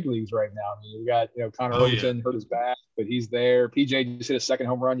guys in the big leagues right now. I mean, we got, Connor Overton hurt his back, but he's there. PJ just hit his second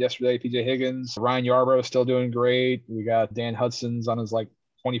home run yesterday. PJ Higgins, Ryan Yarbrough is still doing great. We got Dan Hudson's on his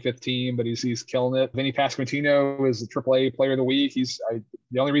 25th team, but he's killing it. Vinny Pasquantino is the AAA player of the week.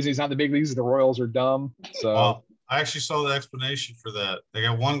 The only reason he's not in the big leagues is the Royals are dumb. So I actually saw the explanation for that. They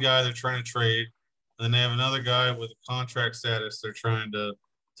got one guy they're trying to trade, and then they have another guy with a contract status they're trying to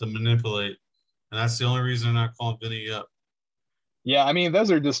manipulate. And that's the only reason they're not calling Vinny up. Yeah, I mean,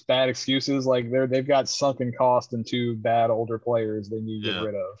 those are just bad excuses. Like they've got sunken cost in 2 bad older players they need to get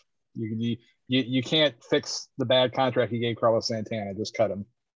rid of. You can't fix the bad contract he gave Carlos Santana. Just cut him.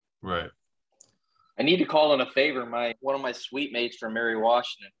 Right. I need to call in a favor. One of my suite mates from Mary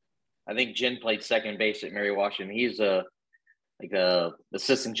Washington. I think Jen played second base at Mary Washington. He's a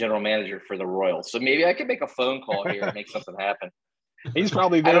assistant general manager for the Royals. So maybe I could make a phone call here and make something happen. He's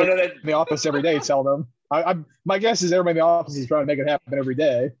probably there in the office every day telling them. My guess is everybody in the office is trying to make it happen every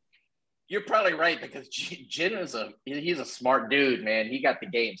day. You're probably right, because Jen he's a smart dude, man. He got the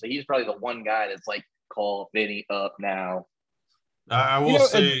game. So he's probably the one guy that's like, call Vinny up now. I You will know,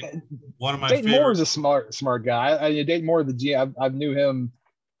 say one of my Dayton Moore favorite. is a smart guy. Dayton Moore, the G, I knew him.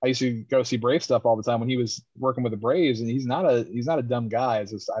 I used to go see Brave stuff all the time when he was working with the Braves, and he's not a dumb guy.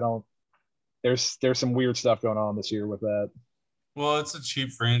 It's just I don't. There's some weird stuff going on this year with that. Well, it's a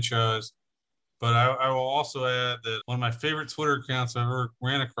cheap franchise, but I will also add that one of my favorite Twitter accounts I ever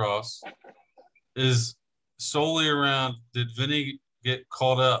ran across is solely around did Vinny get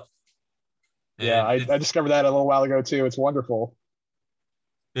called up? Yeah, And I discovered that a little while ago too. It's wonderful.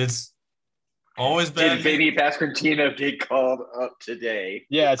 it's always Did bad. Vinny Pasquantino get called up today?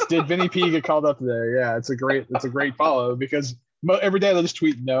 Yeah, it's did Vinny P get called up today? Yeah, it's a great follow because every day they'll just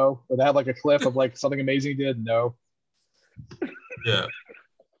tweet no, or they have like a clip of like something amazing he did. No. Yeah.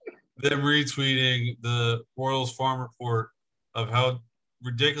 Them retweeting the Royals farm report of how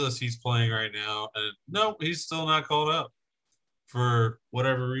ridiculous he's playing right now. And no, he's still not called up for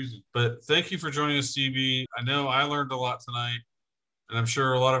whatever reason. But thank you for joining us, CB. I know I learned a lot tonight, and I'm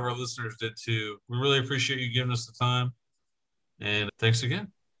sure a lot of our listeners did too. We really appreciate you giving us the time. And thanks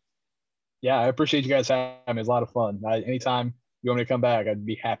again. Yeah, I appreciate you guys having me. It was a lot of fun. Anytime you want me to come back, I'd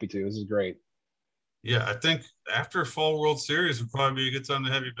be happy to. This is great. Yeah, I think after Fall World Series would probably be a good time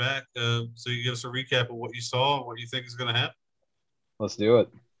to have you back so you give us a recap of what you saw and what you think is going to happen. Let's do it.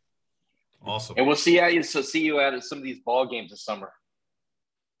 Awesome. And we'll see you out at some of these ball games this summer.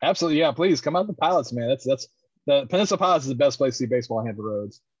 Absolutely. Yeah, please come out to the Pilots, man. That's the Peninsula Pilots is the best place to see baseball on Hampton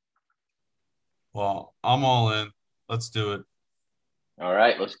Roads. Well, I'm all in. Let's do it. All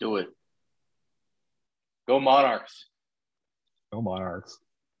right, let's do it. Go Monarchs. Go Monarchs.